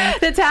office, I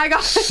think. The tag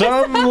office.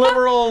 Some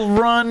liberal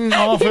run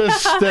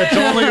office that's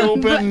only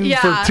open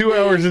for 2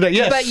 hours a day.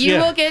 Yes. But you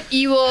will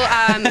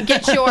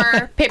get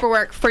your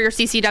paperwork for your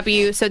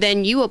CCW, so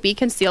then you will be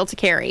concealed to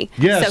carry.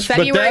 Yes, so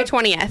February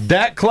 20th.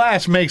 That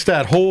class makes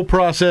that whole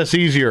process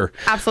easier.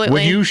 Absolutely.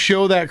 When you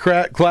show that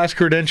class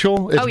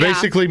credential, it's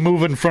basically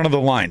move in front of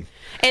the line.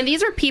 And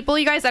these are people,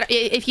 you guys, that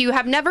if you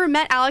have never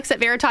met Alex at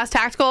Veritas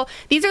Tactical,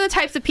 these are the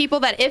types of people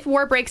that if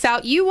war breaks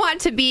out, you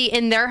want to be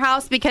in their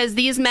house because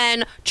these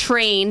men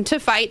train to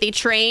fight. They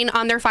train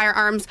on their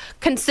firearms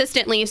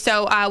consistently.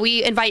 So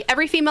we invite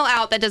every female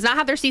out that does not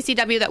have their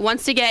CCW that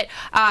wants to get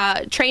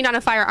trained on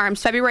a firearm.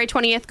 February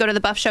 20th, go to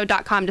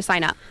thebuffshow.com to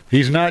sign up.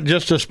 He's not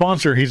just a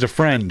sponsor, he's a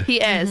friend. He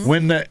is.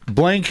 When the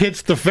blank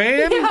hits the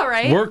fan,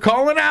 we're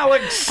calling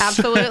Alex.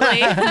 Absolutely.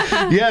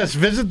 Yes,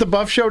 visit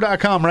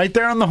thebuffshow.com. Right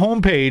there on the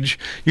homepage,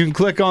 you can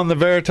click on the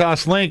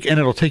Veritas link, and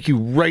it'll take you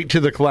right to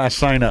the class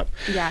sign up.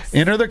 Yes.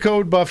 Enter the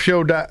code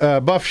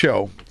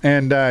BuffShow,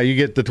 and you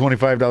get the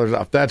 $25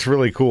 off. That's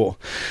really cool.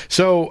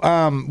 So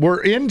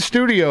we're in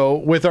studio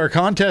with our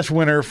contest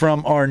winner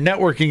from our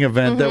networking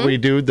event that we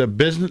do,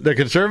 the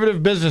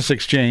Conservative Business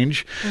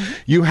Exchange.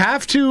 You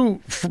have to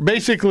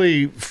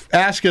basically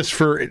ask us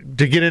to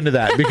get into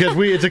that because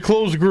it's a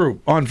closed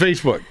group on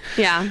Facebook.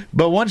 Yeah.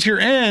 But once you're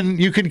in,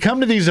 you can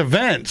come to these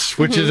events,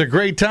 which is a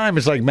great time.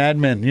 It's like Mad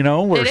Men,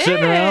 we're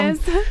sitting around.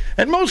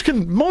 And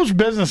most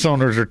business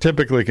owners are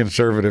typically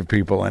conservative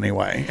people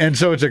anyway. And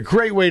so it's a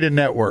great way to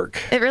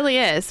network. It really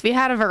is. We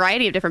had a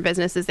variety of different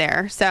businesses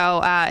there.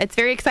 So it's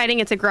very exciting.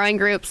 It's a growing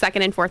group,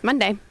 second and fourth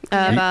Monday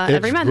of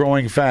every month. It's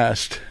growing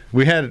fast.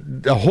 We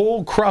had a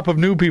whole crop of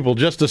new people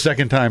just the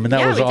second time, and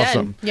that was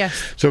awesome.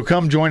 Yes. So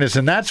come join us.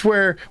 And that's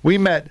where we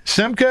met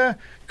Simka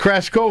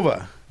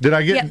Kraskova. Did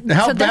I get...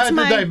 How bad did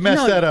I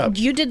mess that up?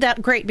 You did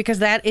that great because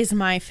that is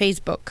my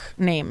Facebook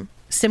name.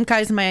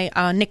 Simka is my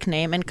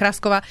nickname, and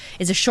Kraskova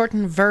is a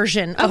shortened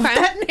version of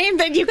that name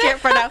that you can't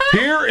pronounce.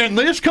 Here in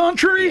this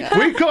country,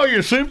 we call you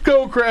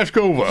Simka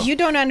Kraskova. You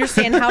don't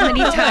understand how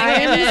many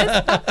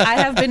times I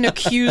have been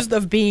accused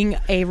of being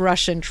a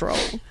Russian troll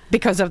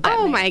because of that.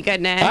 Oh, my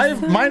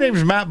goodness. My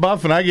name's Matt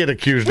Buff, and I get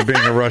accused of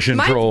being a Russian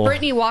troll. Mine's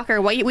Brittany Walker.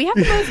 We have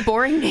the most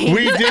boring names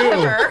We do.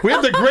 ever. We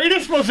have the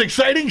greatest, most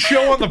exciting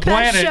show on the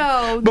planet.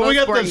 But we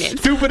got the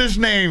stupidest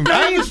name.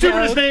 I have the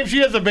stupidest name. She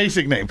has a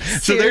basic name.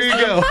 So there you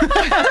go.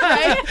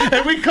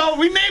 And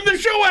we named the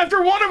show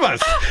after one of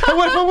us.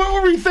 What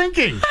were we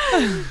thinking?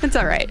 It's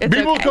all right. It's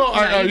People okay. call,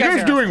 are you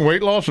guys doing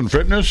weight loss and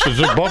fitness? Is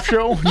it Buff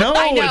Show? No,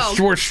 I know.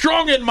 we're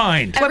strong in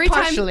mind. Every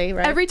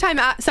time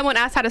someone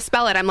asks how to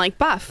spell it, I'm like,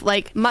 Buff,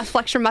 like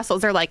flex your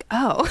muscles. They're like,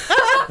 oh.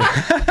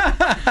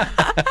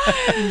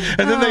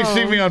 And then they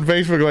see me on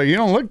Facebook like, you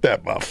don't look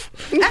that buff.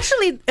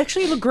 Actually,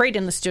 you look great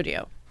in the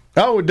studio.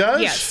 Oh, it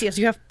does? Yes.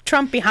 You have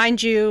Trump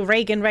behind you,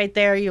 Reagan right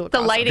there. You look the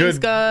awesome. lighting's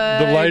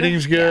good. The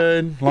lighting's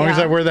good. As long as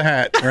I wear the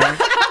hat, right?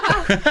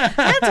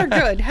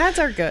 Hats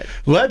are good.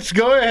 Let's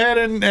go ahead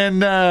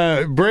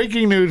and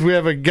breaking news. We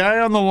have a guy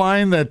on the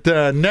line that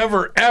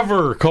never,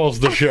 ever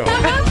calls the show.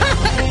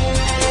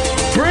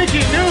 Breaking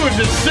news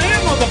is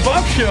Sam on the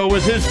Buff Show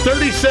with his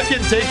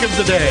 30-second take of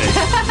the day.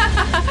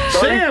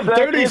 Sam,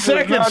 30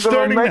 seconds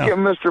starting now. Make it,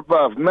 Mr.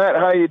 Buff. Matt,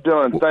 how you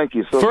doing? Thank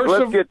you. So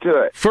let's get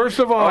to it. First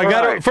of all, wait.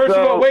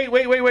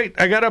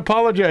 I got to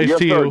apologize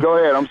to you. Go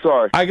ahead. I'm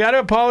sorry. I got to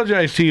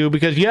apologize to you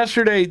because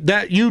yesterday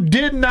that you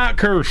did not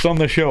curse on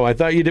the show. I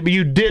thought you did, but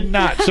you did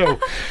not. So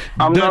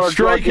the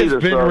strike has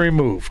been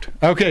removed.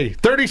 Okay,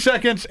 30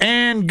 seconds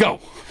and go.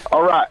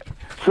 All right.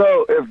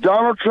 So if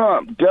Donald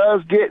Trump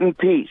does get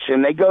impeached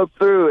and they go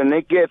through and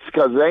it gets,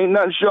 because there ain't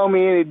nothing showing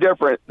me any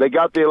different, they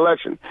got the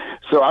election.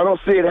 So I don't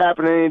see it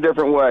happening any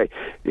different way.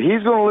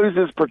 He's going to lose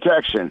his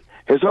protection.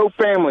 His whole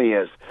family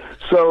is.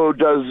 So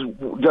does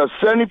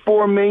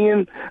 74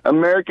 million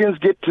Americans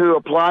get to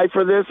apply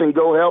for this and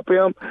go help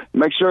him,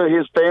 make sure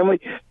his family?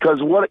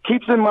 Because what it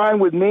keeps in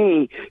mind with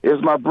me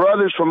is my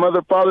brothers from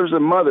other fathers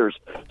and mothers,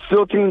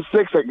 SEAL Team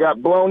 6 that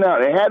got blown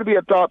out. It had to be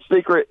a top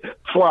secret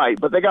flight,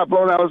 but they got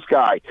blown out of the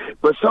sky.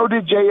 But so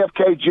did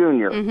JFK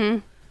Jr. Mm-hmm.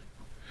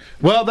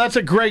 Well, that's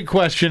a great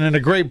question and a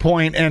great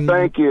point. And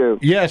thank you.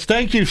 Yes,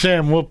 thank you,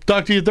 Sam. We'll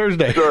talk to you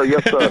Thursday. Sure,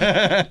 yes,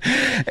 sir.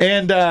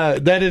 And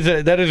that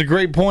is a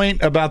great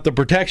point about the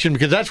protection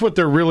because that's what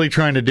they're really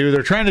trying to do.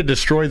 They're trying to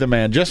destroy the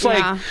man,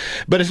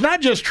 but it's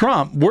not just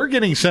Trump. We're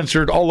getting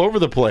censored all over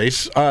the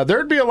place.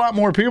 There'd be a lot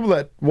more people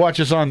that watch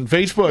us on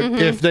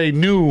Facebook if they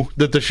knew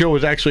that the show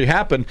was actually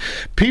happened.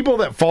 People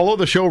that follow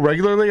the show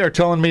regularly are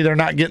telling me they're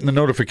not getting the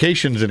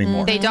notifications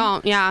anymore. They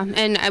don't, yeah.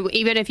 And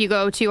even if you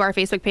go to our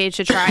Facebook page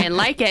to try and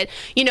like it,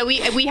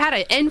 we had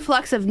an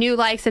influx of new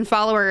likes and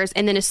followers,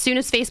 and then as soon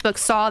as Facebook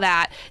saw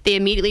that, they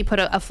immediately put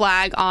a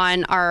flag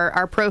on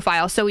our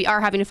profile. So we are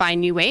having to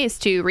find new ways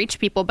to reach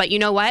people. But you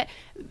know what?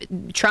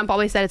 Trump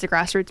always said it's a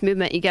grassroots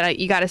movement. You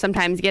gotta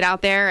sometimes get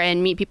out there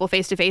and meet people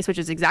face to face, which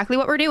is exactly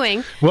what we're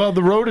doing. Well,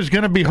 the road is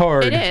going to be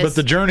hard, It is. but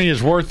the journey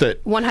is worth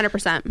it.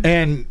 100%.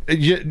 And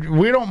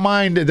we don't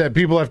mind that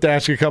people have to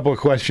ask a couple of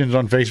questions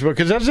on Facebook,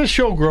 because as this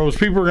show grows,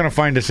 people are going to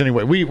find us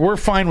anyway. We're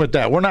fine with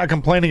that. We're not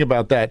complaining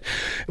about that.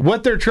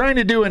 What they're trying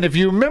to do, and if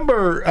you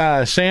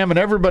remember, Sam and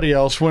everybody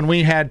else, when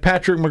we had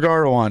Patrick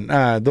McGarrow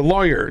on, the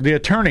lawyer, the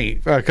attorney,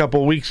 a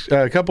couple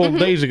of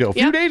days ago, a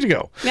few days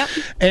ago. Yep.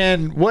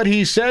 And what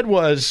he said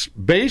was,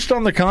 based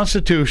on the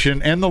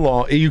Constitution and the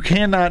law, you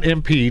cannot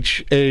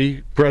impeach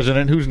a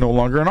president who's no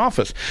longer in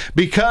office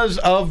because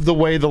of the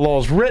way the law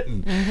is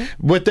written.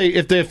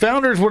 If the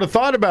founders would have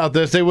thought about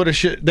this, they would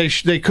have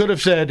they could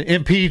have said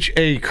impeach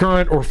a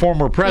current or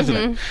former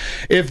president.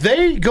 If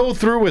they go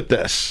through with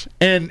this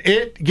and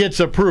it gets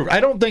approved, I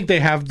don't think they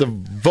have the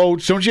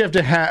votes. Don't you have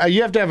to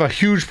have a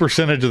huge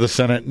percentage of the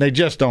Senate? And they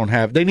just don't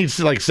have. They need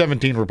like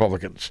 17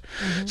 Republicans,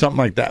 something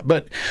like that.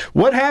 But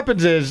what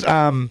happens is,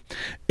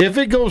 if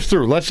it goes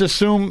through, let's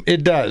assume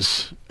it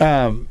does,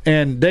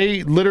 and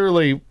they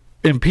literally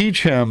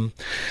impeach him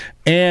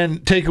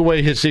and take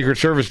away his Secret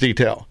Service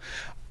detail.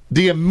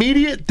 The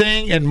immediate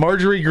thing, and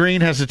Marjorie Greene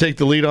has to take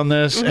the lead on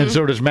this, and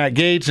so does Matt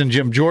Gaetz and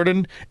Jim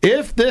Jordan.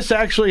 If this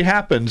actually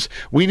happens,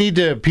 we need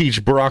to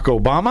impeach Barack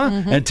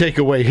Obama and take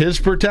away his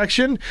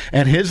protection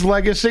and his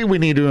legacy. We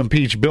need to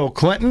impeach Bill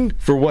Clinton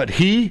for what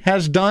he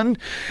has done.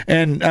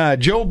 And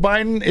Joe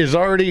Biden is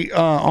already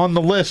on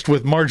the list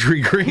with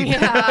Marjorie Greene.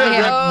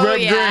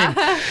 Greene.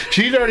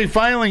 She's already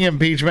filing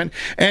impeachment.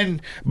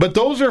 But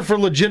those are for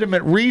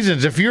legitimate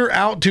reasons. If you're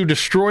out to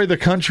destroy the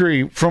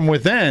country from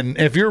within,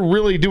 if you're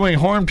really doing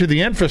harm to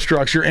the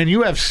infrastructure and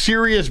you have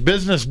serious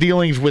business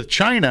dealings with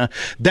China,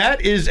 that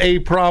is a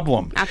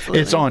problem.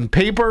 Absolutely. It's on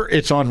paper,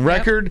 it's on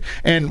record,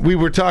 and we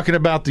were talking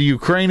about the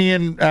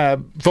Ukrainian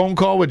phone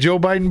call with Joe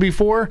Biden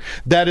before.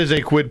 That is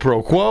a quid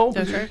pro quo.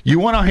 That's right. You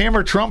want to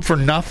hammer Trump for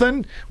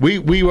nothing?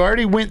 We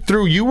already went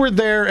through. You were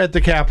there at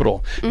the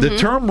Capitol. The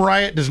term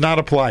riot does not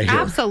apply here.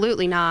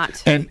 Absolutely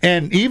not.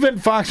 And even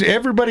Fox,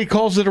 everybody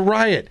calls it a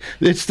riot.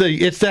 It's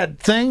that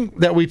thing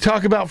that we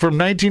talk about from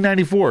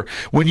 1994.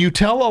 When you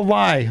tell a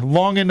lie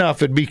long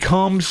enough, it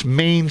becomes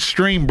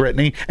mainstream,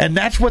 Brittany, and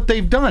that's what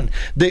they've done.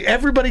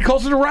 Everybody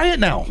calls it a riot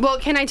now. Well,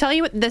 can I tell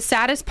you what the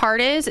saddest part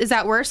is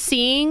that we're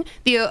seeing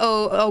the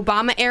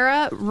Obama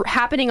era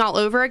happening all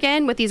over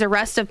again with these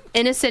arrests of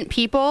innocent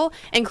people,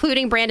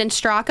 including Brandon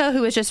Straka,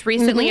 who was just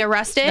recently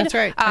arrested. That's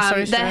right.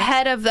 The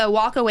head of the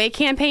Walk Away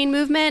campaign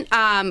movement,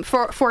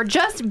 for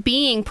just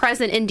being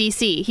present in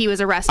D.C. He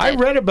was arrested. I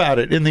read about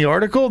it in the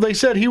article. They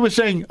said he was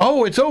saying,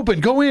 "Oh, it's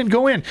open. Go in,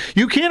 go in."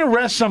 You can't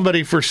arrest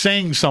somebody for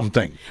saying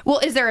something. Well,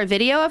 is there a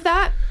video of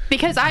that?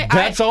 Because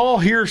that's all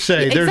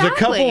hearsay. Exactly. There's a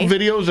couple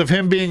videos of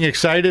him being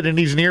excited and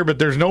he's near, but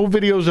there's no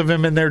videos of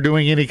him in there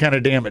doing any kind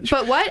of damage.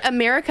 But what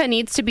America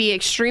needs to be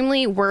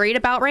extremely worried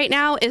about right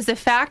now is the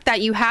fact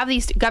that you have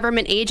these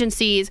government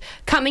agencies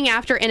coming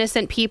after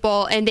innocent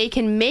people, and they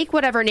can make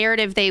whatever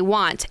narrative they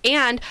want.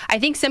 And I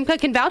think Simca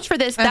can vouch for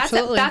this.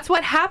 That's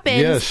what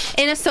happens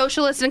in a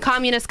socialist and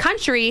communist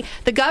country.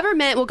 The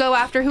government will go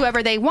after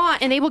whoever they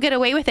want, and they will get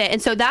away with it.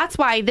 And so that's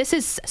why this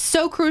is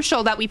so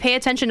crucial that we pay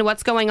attention to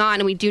what's going on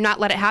and we do not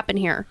let it happen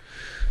here.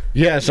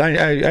 Yes,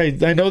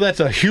 I know that's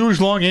a huge,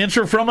 long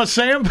answer from us,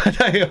 Sam,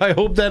 but I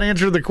hope that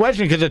answered the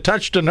question because it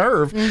touched a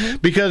nerve.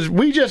 Because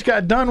we just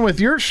got done with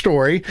your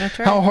story,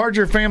 how hard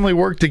your family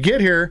worked to get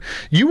here.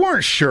 You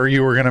weren't sure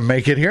you were going to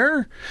make it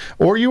here,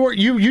 or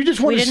you just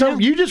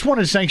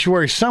wanted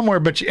sanctuary somewhere,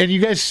 and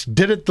you guys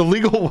did it the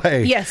legal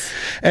way. Yes,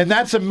 and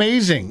that's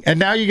amazing. And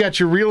now you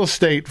got your real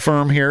estate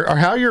firm here.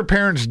 How are your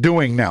parents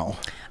doing now?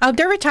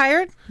 They're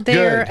retired.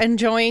 They're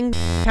enjoying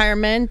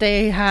retirement.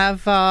 They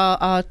have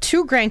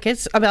 2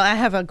 grandkids. Well, I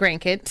have a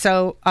grandkid.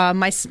 So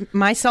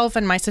myself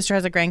and my sister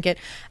has a grandkid,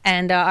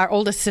 and our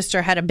oldest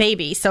sister had a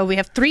baby. So we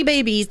have 3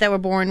 babies that were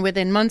born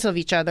within months of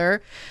each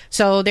other.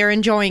 So they're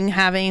enjoying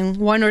having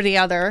one or the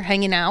other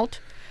hanging out.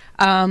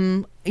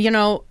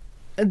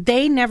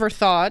 They never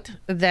thought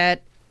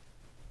that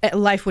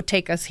life would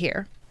take us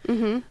here.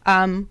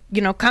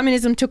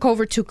 Communism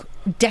took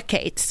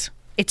decades.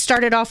 It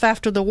started off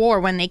after the war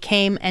when they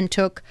came and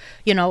took,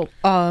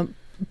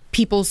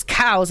 people's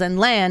cows and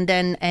land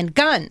and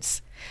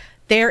guns.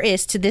 There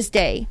is, to this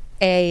day,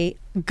 a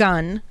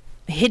gun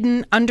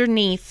hidden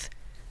underneath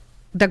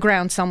the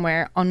ground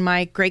somewhere on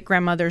my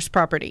great-grandmother's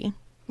property.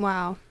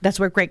 Wow.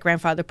 That's where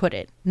great-grandfather put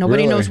it.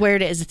 Nobody knows where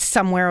it is. It's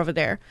somewhere over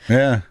there.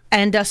 Yeah.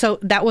 And so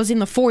that was in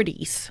the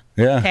 40s.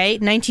 Yeah. Okay,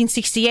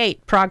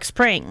 1968, Prague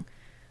Spring.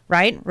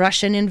 Right?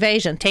 Russian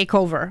invasion,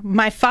 takeover.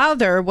 My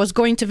father was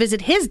going to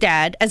visit his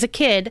dad as a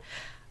kid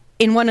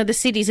in one of the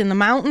cities in the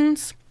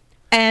mountains,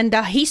 and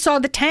he saw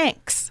the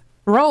tanks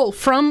roll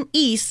from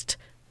east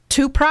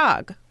to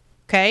Prague.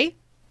 Okay?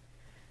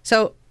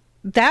 So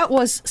that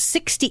was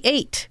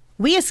 68.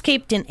 We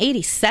escaped in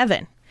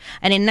 87.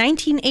 And in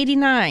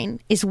 1989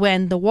 is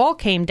when the wall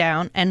came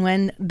down and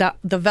when the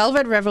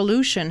Velvet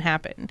Revolution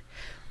happened,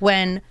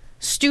 when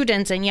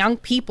students and young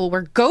people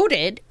were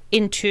goaded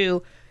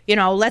into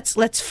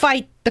let's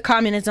fight the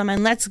communism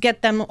and let's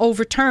get them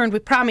overturned. We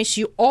promise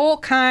you all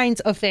kinds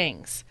of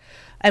things.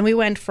 And we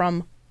went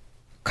from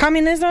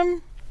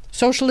communism,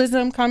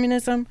 socialism,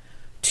 communism,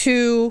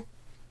 to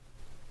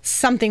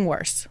something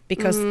worse.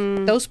 Because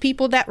those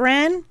people that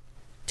ran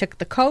took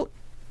the coat,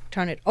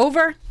 turned it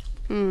over,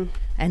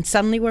 and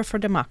suddenly we're for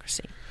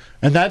democracy.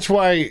 And that's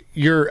why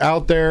you're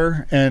out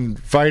there and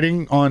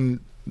fighting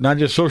on not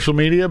just social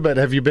media, but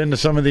have you been to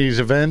some of these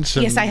events?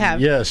 Yes, I have.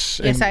 Yes.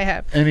 Yes, I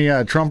have.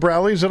 Any Trump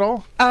rallies at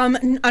all?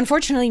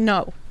 Unfortunately,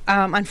 no.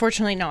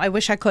 Unfortunately, no. I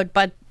wish I could,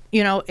 but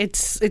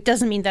it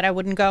doesn't mean that I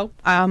wouldn't go.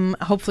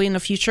 Hopefully in the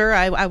future,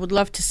 I would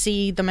love to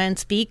see the man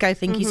speak. I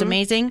think he's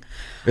amazing.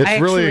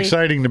 It's really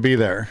exciting to be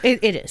there.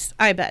 It is.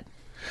 I bet.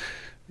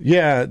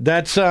 Yeah,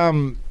 that's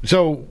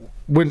so.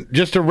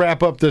 Just to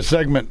wrap up this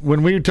segment,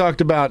 when we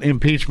talked about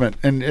impeachment,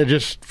 and it's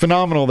just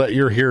phenomenal that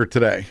you're here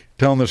today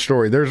telling this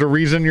story. There's a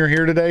reason you're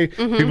here today.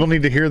 People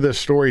need to hear this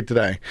story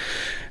today.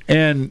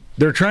 And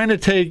they're trying to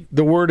take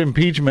the word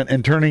impeachment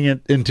and turning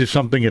it into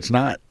something it's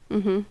not.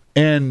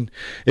 And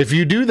if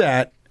you do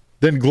that,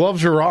 then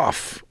gloves are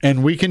off.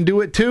 And we can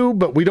do it too,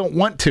 but we don't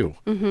want to.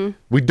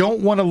 We don't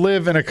want to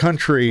live in a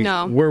country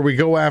where we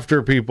go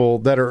after people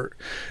that are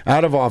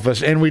out of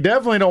office. And we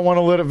definitely don't want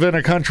to live in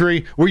a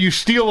country where you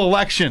steal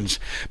elections.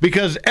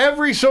 Because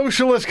every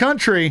socialist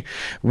country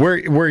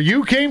where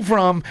you came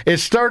from, it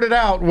started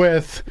out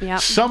with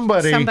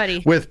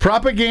somebody with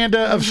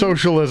propaganda of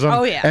socialism.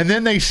 Oh, yeah. And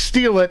then they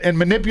steal it and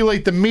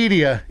manipulate the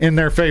media in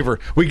their favor.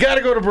 We got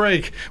to go to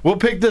break. We'll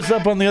pick this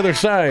up on the other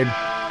side.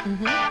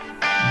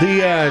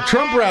 The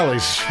Trump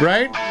rallies,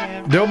 right?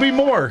 Yeah. There'll be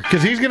more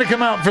because he's going to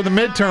come out for the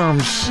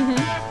midterms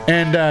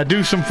and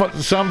do some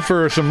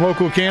for some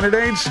local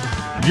candidates.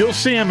 You'll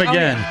see him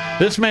again. Yeah.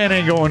 This man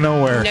ain't going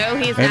nowhere. No,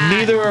 he's and not.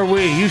 Neither are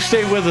we. You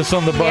stay with us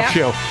on the Buff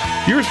Show.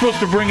 You're supposed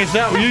to bring us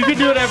out. You can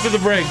do it after the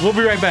break. We'll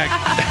be right back.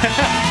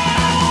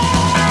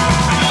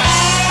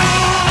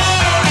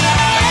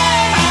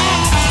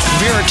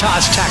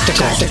 Veritas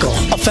Tactical,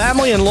 a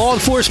family and law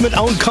enforcement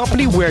owned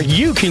company where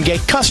you can get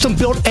custom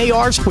built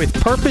ARs with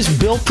purpose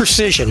built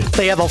precision.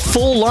 They have a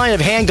full line of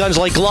handguns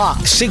like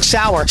Glock, 6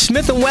 Sauer,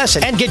 Smith &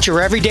 Wesson, and get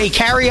your everyday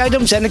carry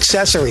items and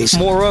accessories.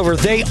 Moreover,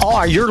 they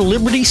are your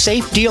Liberty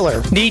Safe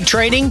dealer. Need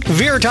training?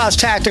 Veritas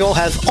Tactical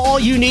has all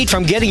you need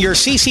from getting your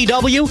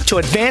CCW to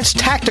advanced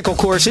tactical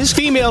courses,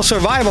 female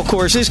survival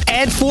courses,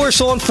 and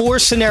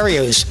force-on-force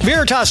scenarios.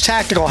 Veritas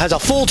Tactical has a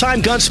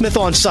full-time gunsmith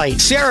on site,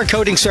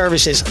 Cerakoting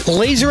services,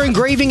 laser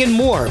engraving, and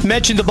more.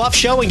 Mention the Buff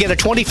Show and get a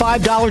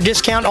 $25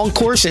 discount on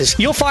courses.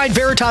 You'll find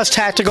Veritas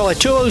Tactical at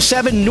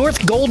 207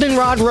 North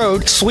Goldenrod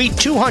Road, Suite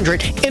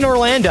 200 in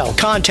Orlando.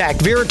 Contact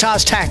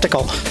Veritas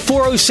Tactical,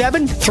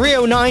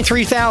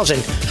 407-309-3000,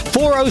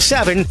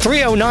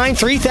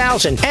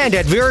 407-309-3000, and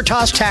at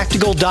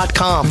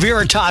veritastactical.com.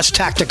 Veritas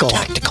Tactical.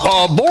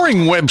 A boring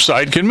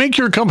website can make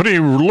your company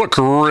look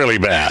really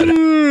bad.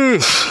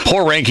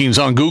 Poor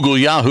rankings on Google,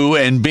 Yahoo,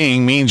 and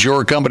Bing means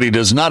your company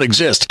does not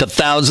exist to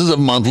thousands of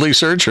monthly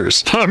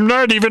searchers. I'm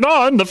not even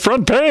on the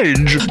front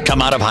page.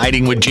 Come out of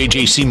hiding with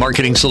JJC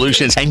Marketing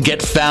Solutions and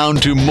get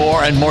found to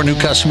more and more new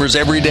customers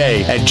every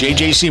day. At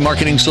JJC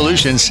Marketing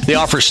Solutions, they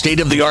offer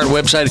state-of-the-art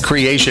website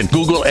creation,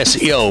 Google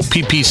SEO,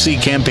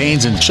 PPC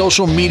campaigns, and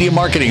social media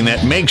marketing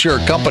that makes your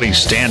company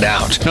stand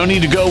out. No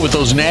need to go with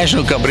those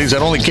national companies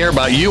that only care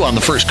about you on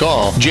the first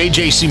call.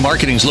 JJC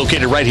Marketing is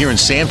located right here in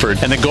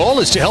Sanford, and the goal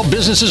is to help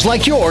businesses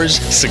like yours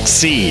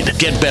succeed.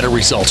 Get better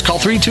results. Call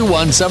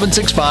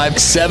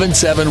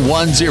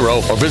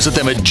 321-765-7710 or visit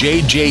them at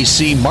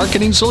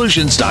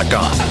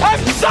jjcmarketingsolutions.com. I'm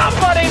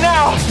somebody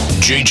now!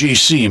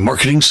 JJC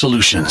Marketing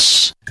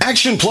Solutions.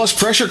 Action Plus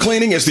Pressure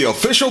Cleaning is the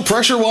official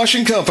pressure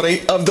washing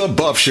company of The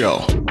Buff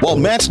Show. While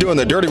Matt's doing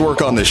the dirty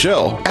work on the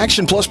show,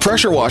 Action Plus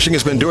Pressure Washing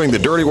has been doing the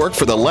dirty work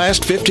for the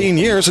last 15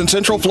 years in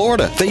Central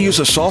Florida. They use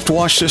a soft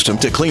wash system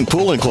to clean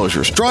pool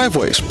enclosures,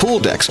 driveways, pool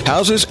decks,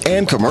 houses,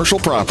 and commercial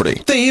property.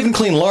 They even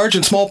clean large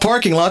and small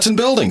parking lots and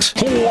buildings.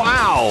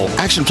 Wow!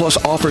 Action Plus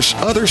offers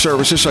other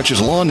services such as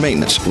lawn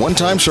maintenance,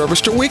 one-time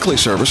service to weekly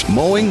service,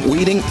 mowing,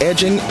 weeding,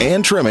 edging,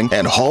 and trimming,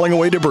 and hauling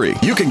away debris.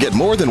 You can get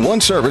more than one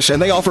service,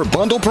 and they offer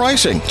bundle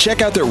pricing.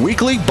 Check out their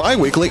weekly,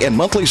 bi-weekly, and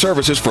monthly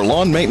services for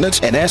lawn maintenance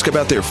and ask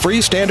about their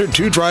free standard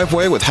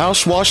 2-driveway with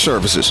house wash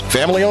services.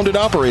 Family owned and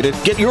operated.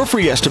 Get your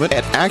free estimate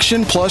at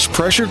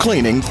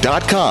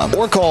actionpluspressurecleaning.com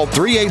or call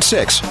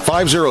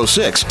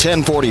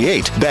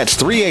 386-506-1048. That's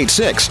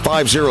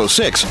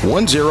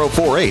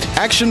 386-506-1048.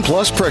 Action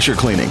Plus Pressure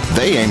Cleaning.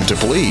 They aim to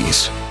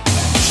please.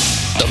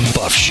 The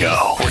Buff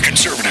Show, where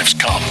conservatives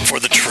come for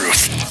the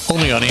truth.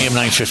 Only on AM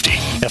 950,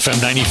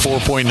 FM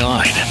 94.9.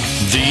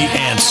 The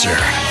Answer.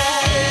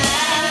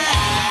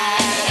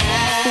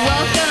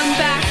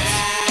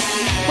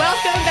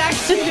 Welcome back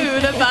to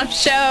The Buff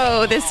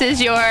Show. This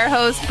is your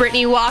host,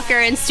 Brittany Walker,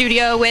 in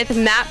studio with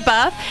Matt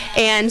Buff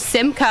and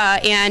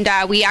Simca. And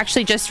we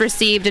actually just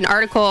received an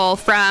article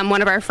from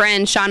one of our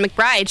friends, Sean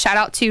McBride. Shout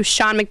out to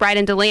Sean McBride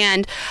and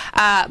DeLand.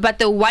 But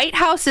the White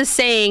House is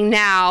saying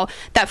now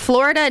that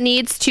Florida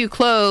needs to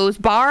close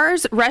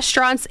bars,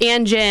 restaurants,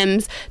 and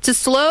gyms to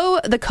slow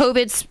the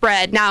COVID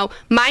spread. Now,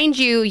 mind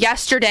you,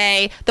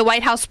 yesterday, the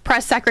White House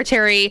press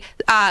secretary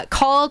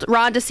called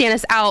Ron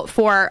DeSantis out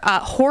for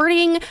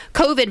hoarding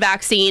COVID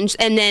vaccines,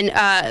 and then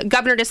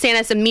Governor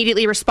DeSantis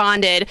immediately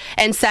responded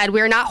and said,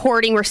 we're not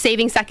hoarding, we're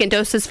saving second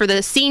doses for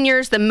the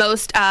seniors, the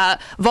most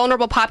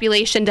vulnerable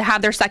population to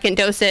have their second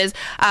doses.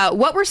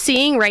 What we're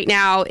seeing right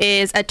now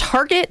is a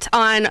target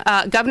on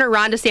Governor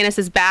Ron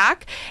DeSantis'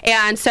 back.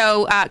 And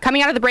so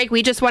coming out of the break,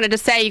 we just wanted to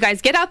say, you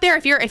guys get out there.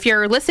 If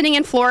you're listening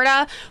in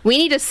Florida, we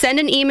need to send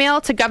an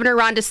email to Governor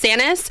Ron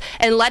DeSantis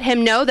and let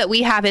him know that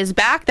we have his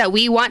back, that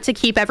we want to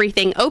keep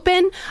everything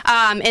open,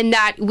 and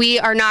that we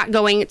are not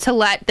going to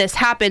let this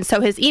happen.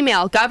 So his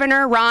email,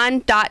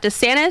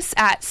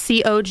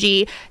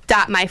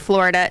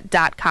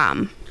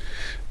 governorron.desantis@cog.myflorida.com.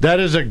 That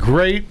is a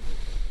great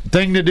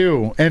thing to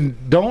do.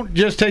 And don't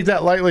just take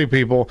that lightly,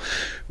 people.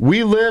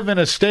 We live in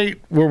a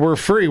state where we're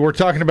free. We're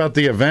talking about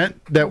the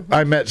event that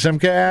I met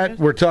Simca at.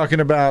 We're talking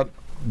about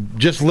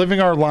just living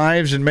our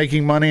lives and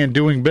making money and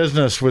doing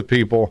business with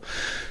people.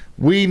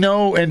 We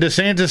know, and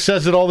DeSantis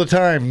says it all the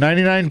time,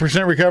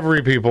 99%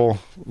 recovery, people.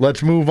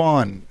 Let's move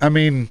on. I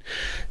mean,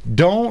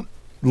 don't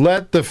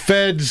let the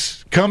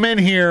feds come in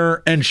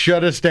here and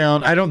shut us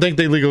down. I don't think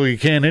they legally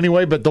can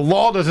anyway, but the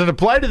law doesn't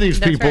apply to these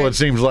people, right. It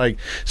seems like.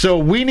 So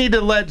we need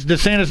to let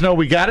DeSantis know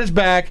we got his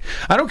back.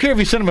 I don't care if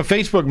you send him a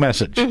Facebook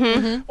message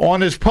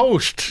on his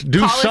post.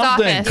 Do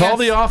something. Call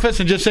the office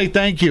and just say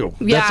thank you.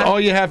 Yeah. That's all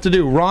you have to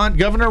do.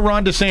 Governor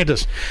Ron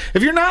DeSantis.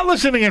 If you're not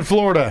listening in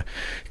Florida,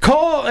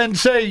 call and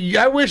say,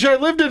 I wish I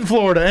lived in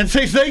Florida, and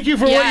say thank you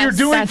for what you're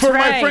doing for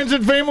my friends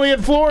and family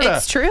in Florida.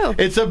 It's true.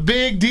 It's a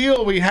big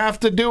deal. We have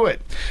to do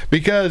it.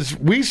 Because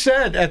we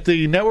said at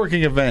the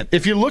networking event,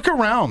 if you look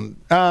around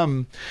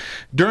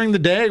during the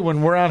day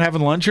when we're out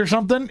having lunch or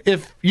something,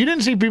 if you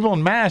didn't see people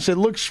in masks, it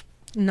looks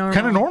kind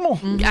of normal.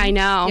 Mm-hmm. I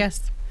know.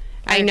 Yes.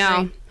 I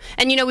know.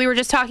 And, we were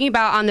just talking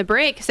about on the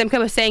break, Simca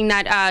was saying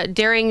that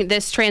during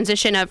this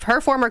transition of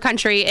her former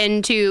country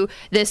into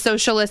this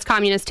socialist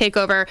communist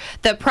takeover,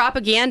 the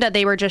propaganda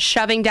they were just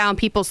shoving down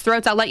people's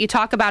throats. I'll let you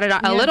talk about it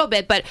a little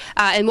bit, but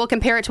and we'll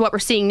compare it to what we're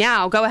seeing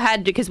now. Go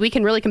ahead, because we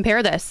can really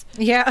compare this.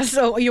 Yeah,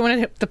 so you want to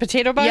hit the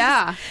potato bugs?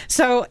 Yeah.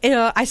 So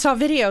I saw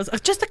videos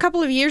just a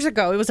couple of years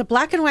ago. It was a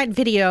black and white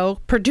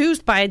video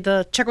produced by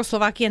the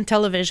Czechoslovakian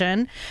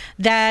television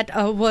that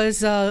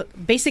was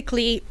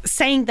basically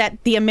saying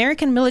that the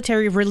American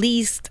military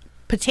released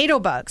potato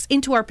bugs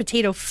into our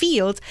potato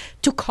fields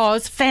to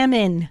cause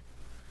famine.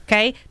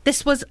 Okay?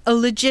 This was a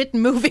legit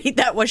movie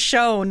that was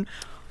shown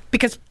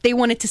because they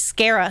wanted to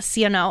scare us,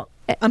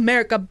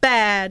 America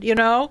bad,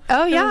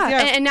 Oh,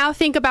 yeah. And now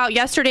think about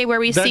yesterday where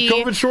we see... That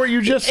COVID story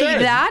you just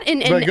said. That,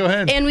 go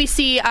ahead. And we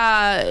see,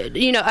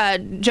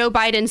 Joe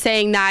Biden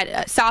saying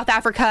that South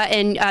Africa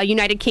and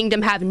United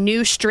Kingdom have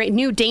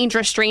new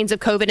dangerous strains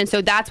of COVID, and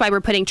so that's why we're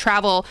putting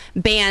travel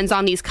bans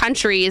on these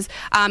countries.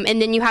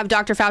 And then you have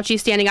Dr. Fauci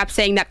standing up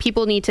saying that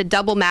people need to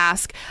double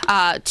mask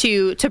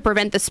to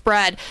prevent the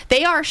spread.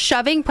 They are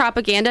shoving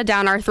propaganda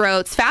down our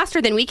throats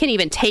faster than we can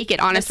even take it,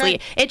 honestly.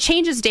 Right. It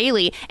changes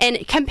daily.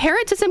 And compare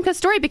it to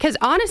Simca's story, because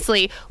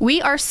honestly,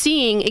 we are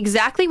seeing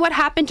exactly what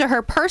happened to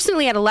her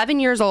personally at 11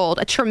 years old,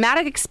 a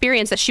traumatic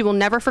experience that she will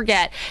never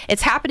forget.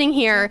 It's happening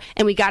here,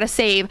 and we got to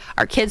save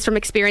our kids from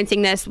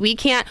experiencing this. We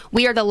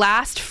are the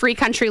last free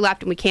country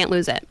left, and we can't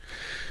lose it.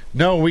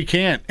 No, we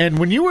can't. And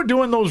when you were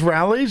doing those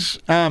rallies,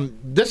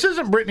 this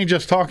isn't Brittany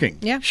just talking.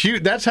 Yeah.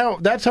 That's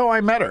how I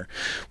met her.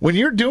 When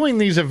you're doing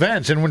these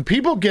events, and when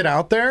people get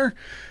out there,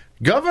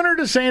 Governor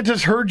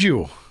DeSantis heard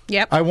you.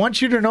 Yep. I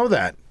want you to know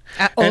that.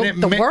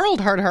 The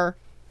world heard her.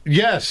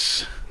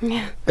 Yes.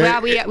 Yeah.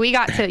 Well, we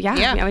got to,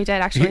 yeah, we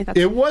did actually.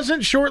 It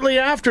wasn't shortly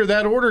after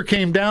that order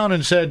came down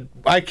and said,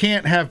 I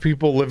can't have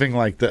people living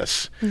like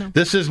this. No.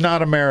 This is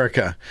not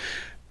America.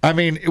 I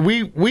mean,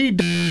 we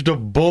dodged a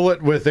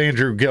bullet with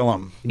Andrew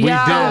Gillum. We did.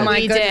 Oh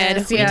my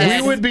goodness. We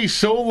did. We would be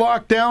so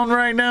locked down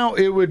right now.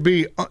 It would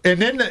be,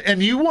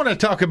 and you want to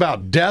talk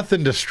about death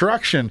and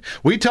destruction.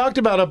 We talked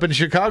about up in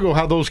Chicago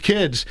how those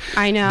kids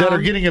that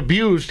are getting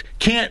abused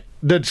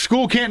the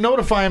school can't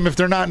notify them if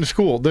they're not in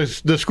school.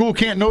 The school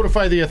can't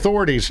notify the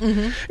authorities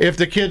if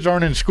the kids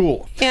aren't in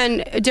school.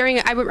 And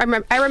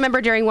I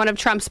remember during one of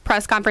Trump's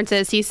press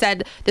conferences, he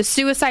said the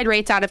suicide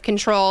rate's out of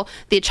control.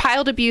 The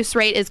child abuse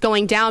rate is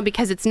going down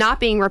because it's not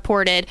being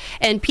reported.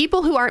 And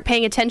people who aren't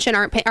paying attention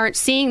aren't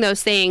seeing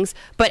those things.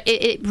 But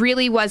it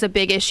really was a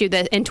big issue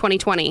in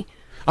 2020.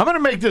 I'm going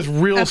to make this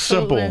real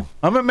simple.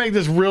 I'm going to make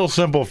this real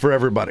simple for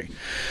everybody.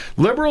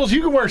 Liberals,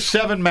 you can wear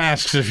 7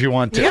 masks if you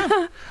want to.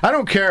 Yeah. I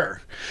don't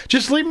care.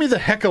 Just leave me the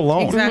heck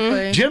alone.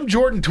 Exactly. Jim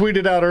Jordan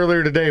tweeted out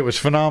earlier today. It was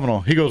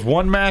phenomenal. He goes,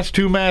 1 mask,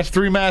 2 masks,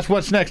 3 masks.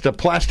 What's next? A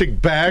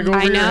plastic bag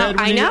over your head?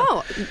 I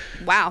know.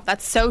 Wow,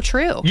 that's so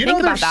true. You Think know,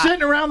 they're about that.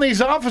 sitting around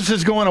these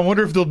offices going, I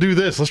wonder if they'll do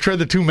this. Let's try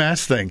the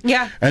 2-mask thing.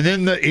 Yeah. And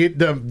then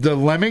the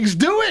lemmings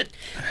do it.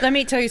 Let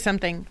me tell you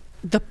something.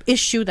 The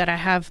issue that I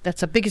have,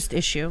 that's the biggest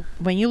issue,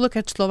 when you look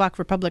at Slovak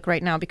Republic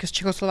right now, because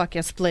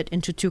Czechoslovakia split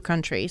into 2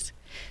 countries,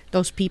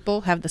 those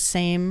people have the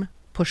same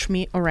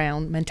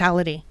push-me-around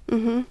mentality.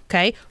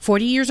 Okay?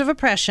 40 years of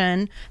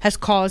oppression has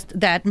caused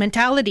that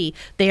mentality.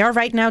 They are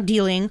right now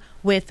dealing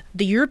with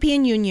the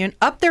European Union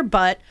up their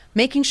butt,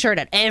 making sure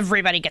that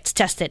everybody gets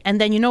tested. And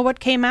then you know what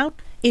came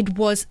out? It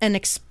was an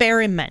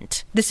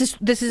experiment. This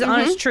is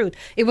honest truth.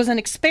 It was an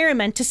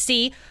experiment to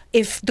see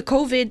if the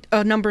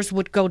COVID numbers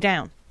would go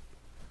down.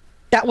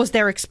 That was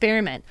their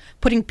experiment.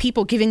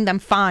 Giving them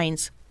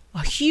fines.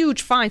 A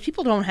huge fine.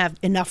 People don't have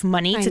enough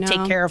money to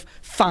take care of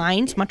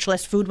fines, much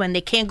less food, when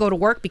they can't go to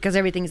work because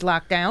everything's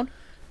locked down.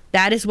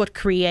 That is what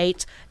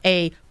creates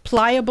a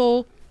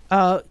pliable,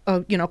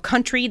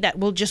 country that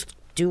will just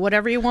do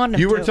whatever you want them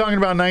to. You were talking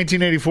about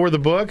 1984, the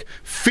book.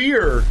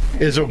 Fear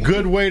is a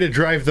good way to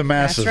drive the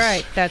masses.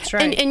 That's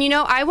right. And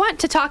I want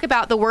to talk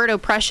about the word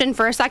oppression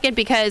for a second,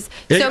 because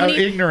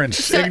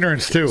ignorance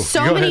too.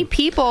 So Go many ahead.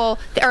 people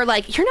are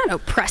like, you're not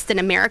oppressed in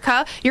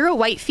America. You're a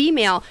white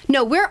female.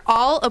 No, we're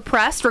all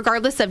oppressed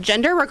regardless of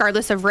gender,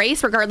 regardless of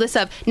race, regardless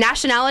of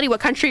nationality, what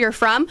country you're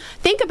from.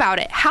 Think about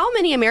it. How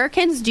many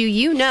Americans do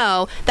you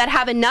know that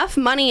have enough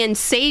money in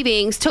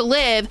savings to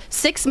live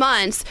 6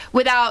 months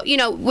without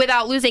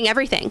losing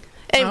everything?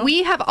 And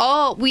we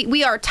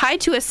are tied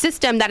to a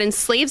system that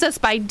enslaves us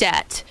by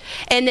debt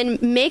and then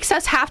makes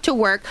us have to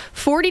work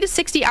 40 to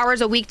 60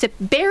 hours a week to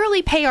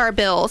barely pay our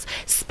bills,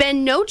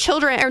 spend no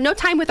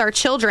time with our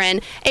children,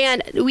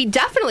 and we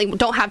definitely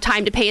don't have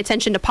time to pay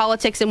attention to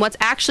politics and what's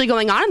actually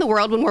going on in the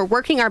world when we're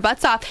working our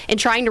butts off and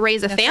trying to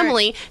raise a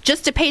family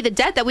just to pay the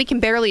debt that we can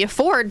barely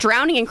afford,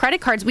 drowning in credit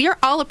cards. We are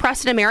all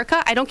oppressed in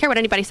America. I don't care what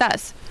anybody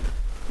says.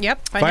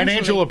 Yep.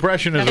 Financial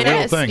oppression is a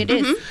real thing. It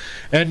is.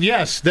 And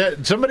yes,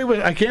 that somebody was,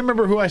 I can't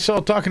remember who I saw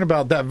talking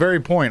about that very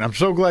point. I'm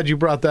so glad you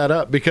brought that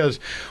up, because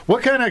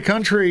what kind of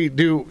country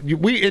do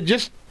we,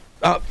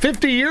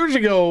 50 years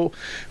ago,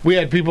 we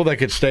had people that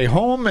could stay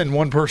home and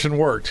one person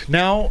worked.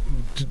 Now,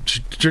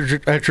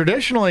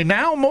 traditionally,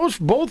 now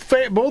both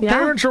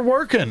parents are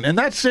working, and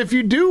that's if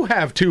you do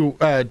have two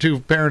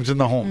parents in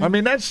the home. I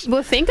mean,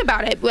 well, think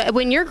about it.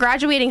 When you're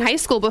graduating high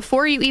school,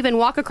 before you even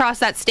walk across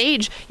that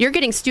stage, you're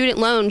getting student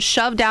loans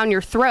shoved down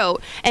your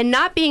throat and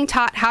not being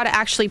taught how to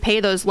actually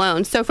pay those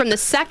loans. So from the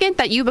second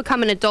that you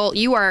become an adult,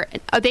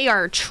 they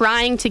are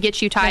trying to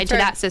get you tied to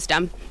that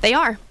system. They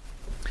are.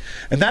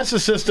 And that's the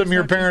system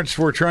your parents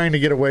were trying to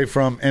get away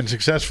from and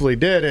successfully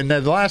did. And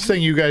the last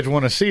thing you guys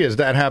want to see is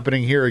that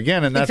happening here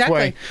again. And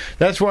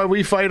that's why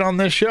we fight on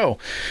this show.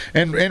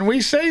 And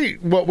we say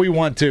what we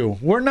want to.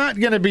 We're not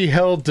going to be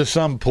held to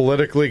some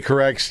politically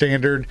correct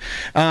standard.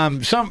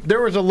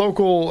 There was a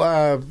local,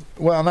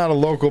 not a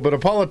local, but a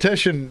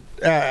politician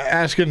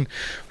asking,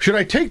 should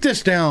I take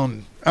this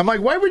down? I'm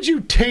like, why would you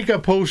take a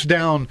post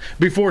down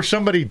before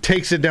somebody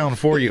takes it down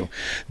for you?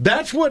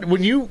 That's what,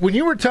 when you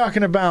were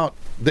talking about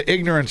the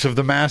ignorance of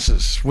the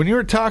masses, when you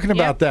were talking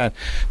about that,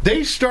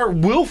 they start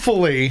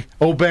willfully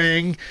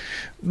obeying.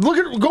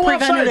 Go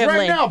outside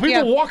right now.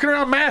 People walking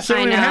around mass. They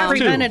don't even have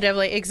to.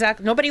 Preventatively,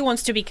 exactly. Nobody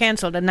wants to be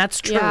canceled, and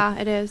that's true. Yeah,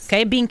 it is.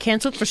 Okay, being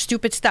canceled for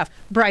stupid stuff.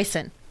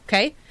 Bryson,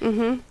 okay?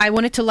 I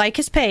wanted to like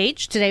his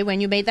page today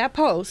when you made that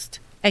post.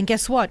 And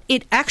guess what?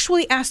 It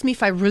actually asked me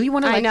if I really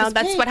want to like this page.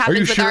 That's what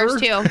happens with ours,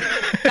 too.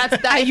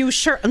 Are you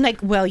sure? I'm like,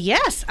 well,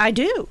 yes, I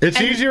do. It's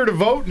easier to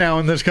vote now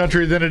in this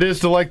country than it is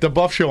to like the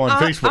Buff Show on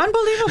Facebook.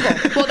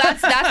 Unbelievable. Well,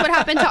 that's what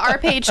happened to our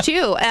page,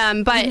 too.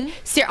 But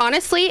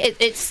honestly,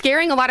 it's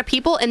scaring a lot of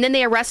people. And then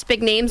they arrest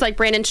big names like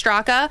Brandon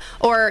Straka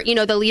or,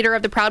 the leader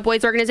of the Proud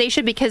Boys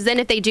organization, because then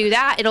if they do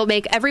that, it'll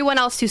make everyone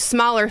else who's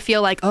smaller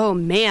feel like, oh,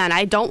 man,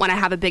 I don't want to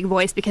have a big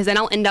voice, because then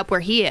I'll end up where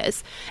he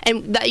is.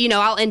 And,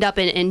 I'll end up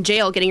in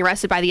jail getting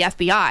arrested by the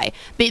FBI.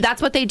 But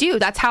that's what they do.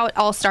 That's how it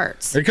all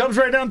starts. It comes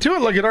right down to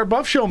it. Look at our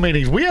Buff Show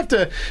meetings. We have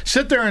to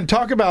sit there and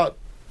talk about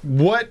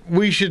what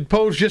we should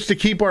post just to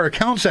keep our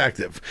accounts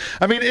active.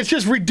 I mean, it's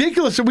just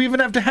ridiculous that we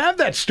even have to have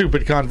that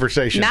stupid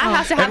conversation. Matt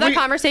has to have that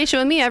conversation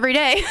with me every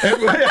day.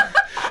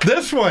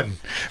 This one.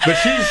 But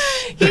he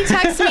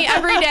texts me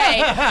every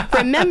day.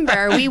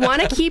 Remember, we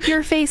want to keep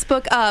your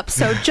Facebook up,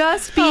 so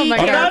just be careful.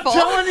 I'm not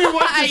telling you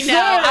what to say.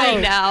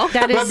 I know.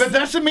 But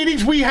that's the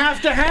meetings we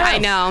have to have. I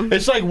know.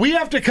 It's like we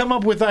have to come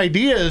up with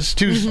ideas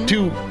to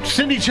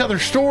send each other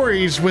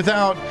stories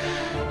without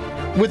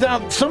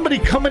somebody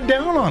coming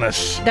down on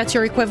us. That's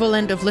your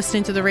equivalent of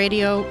listening to the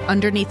radio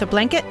underneath a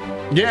blanket?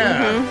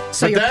 Yeah.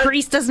 So your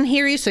priest doesn't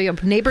hear you, so your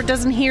neighbor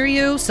doesn't hear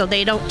you, so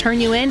they don't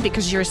turn you in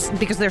because they're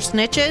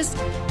snitches.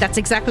 That's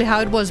exactly how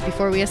it was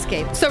before we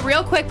escaped. So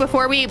real quick,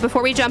 before we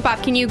jump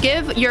off, can you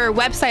give your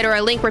website or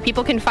a link where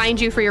people can find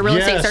you for your real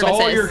estate services?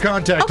 Yes, all your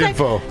contact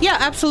info. Yeah,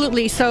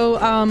 absolutely. So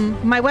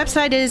my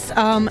website is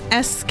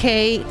that's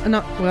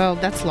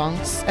long.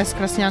 S.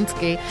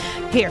 Krasniansky.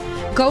 Here,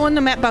 go on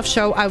the Matt Buff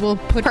Show. I will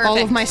put all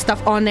all of my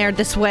stuff on there.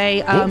 This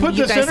way, we'll put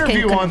you this guys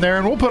interview can on there,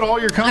 and we'll put all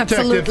your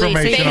contact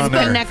information on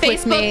there.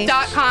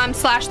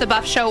 Facebook.com/The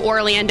Buff Show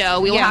Orlando.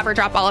 We will have her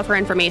drop all of her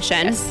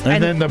information. Yes.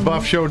 And then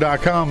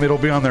thebuffshow.com, it'll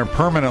be on there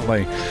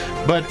permanently.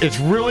 But it's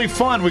really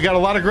fun. We got a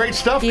lot of great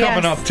stuff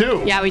coming up,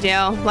 too. Yeah, we do.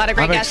 A lot of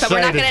great guests, but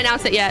we're not going to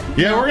announce it yet.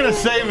 Yeah, we're going to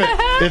save it.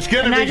 It's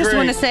going to be great. And I just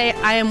want to say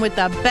I am with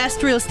the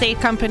best real estate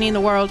company in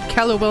the world,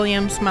 Keller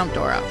Williams, Mount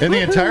Dora. In the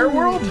entire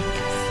world?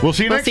 We'll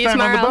see you next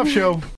time on The Buff Show.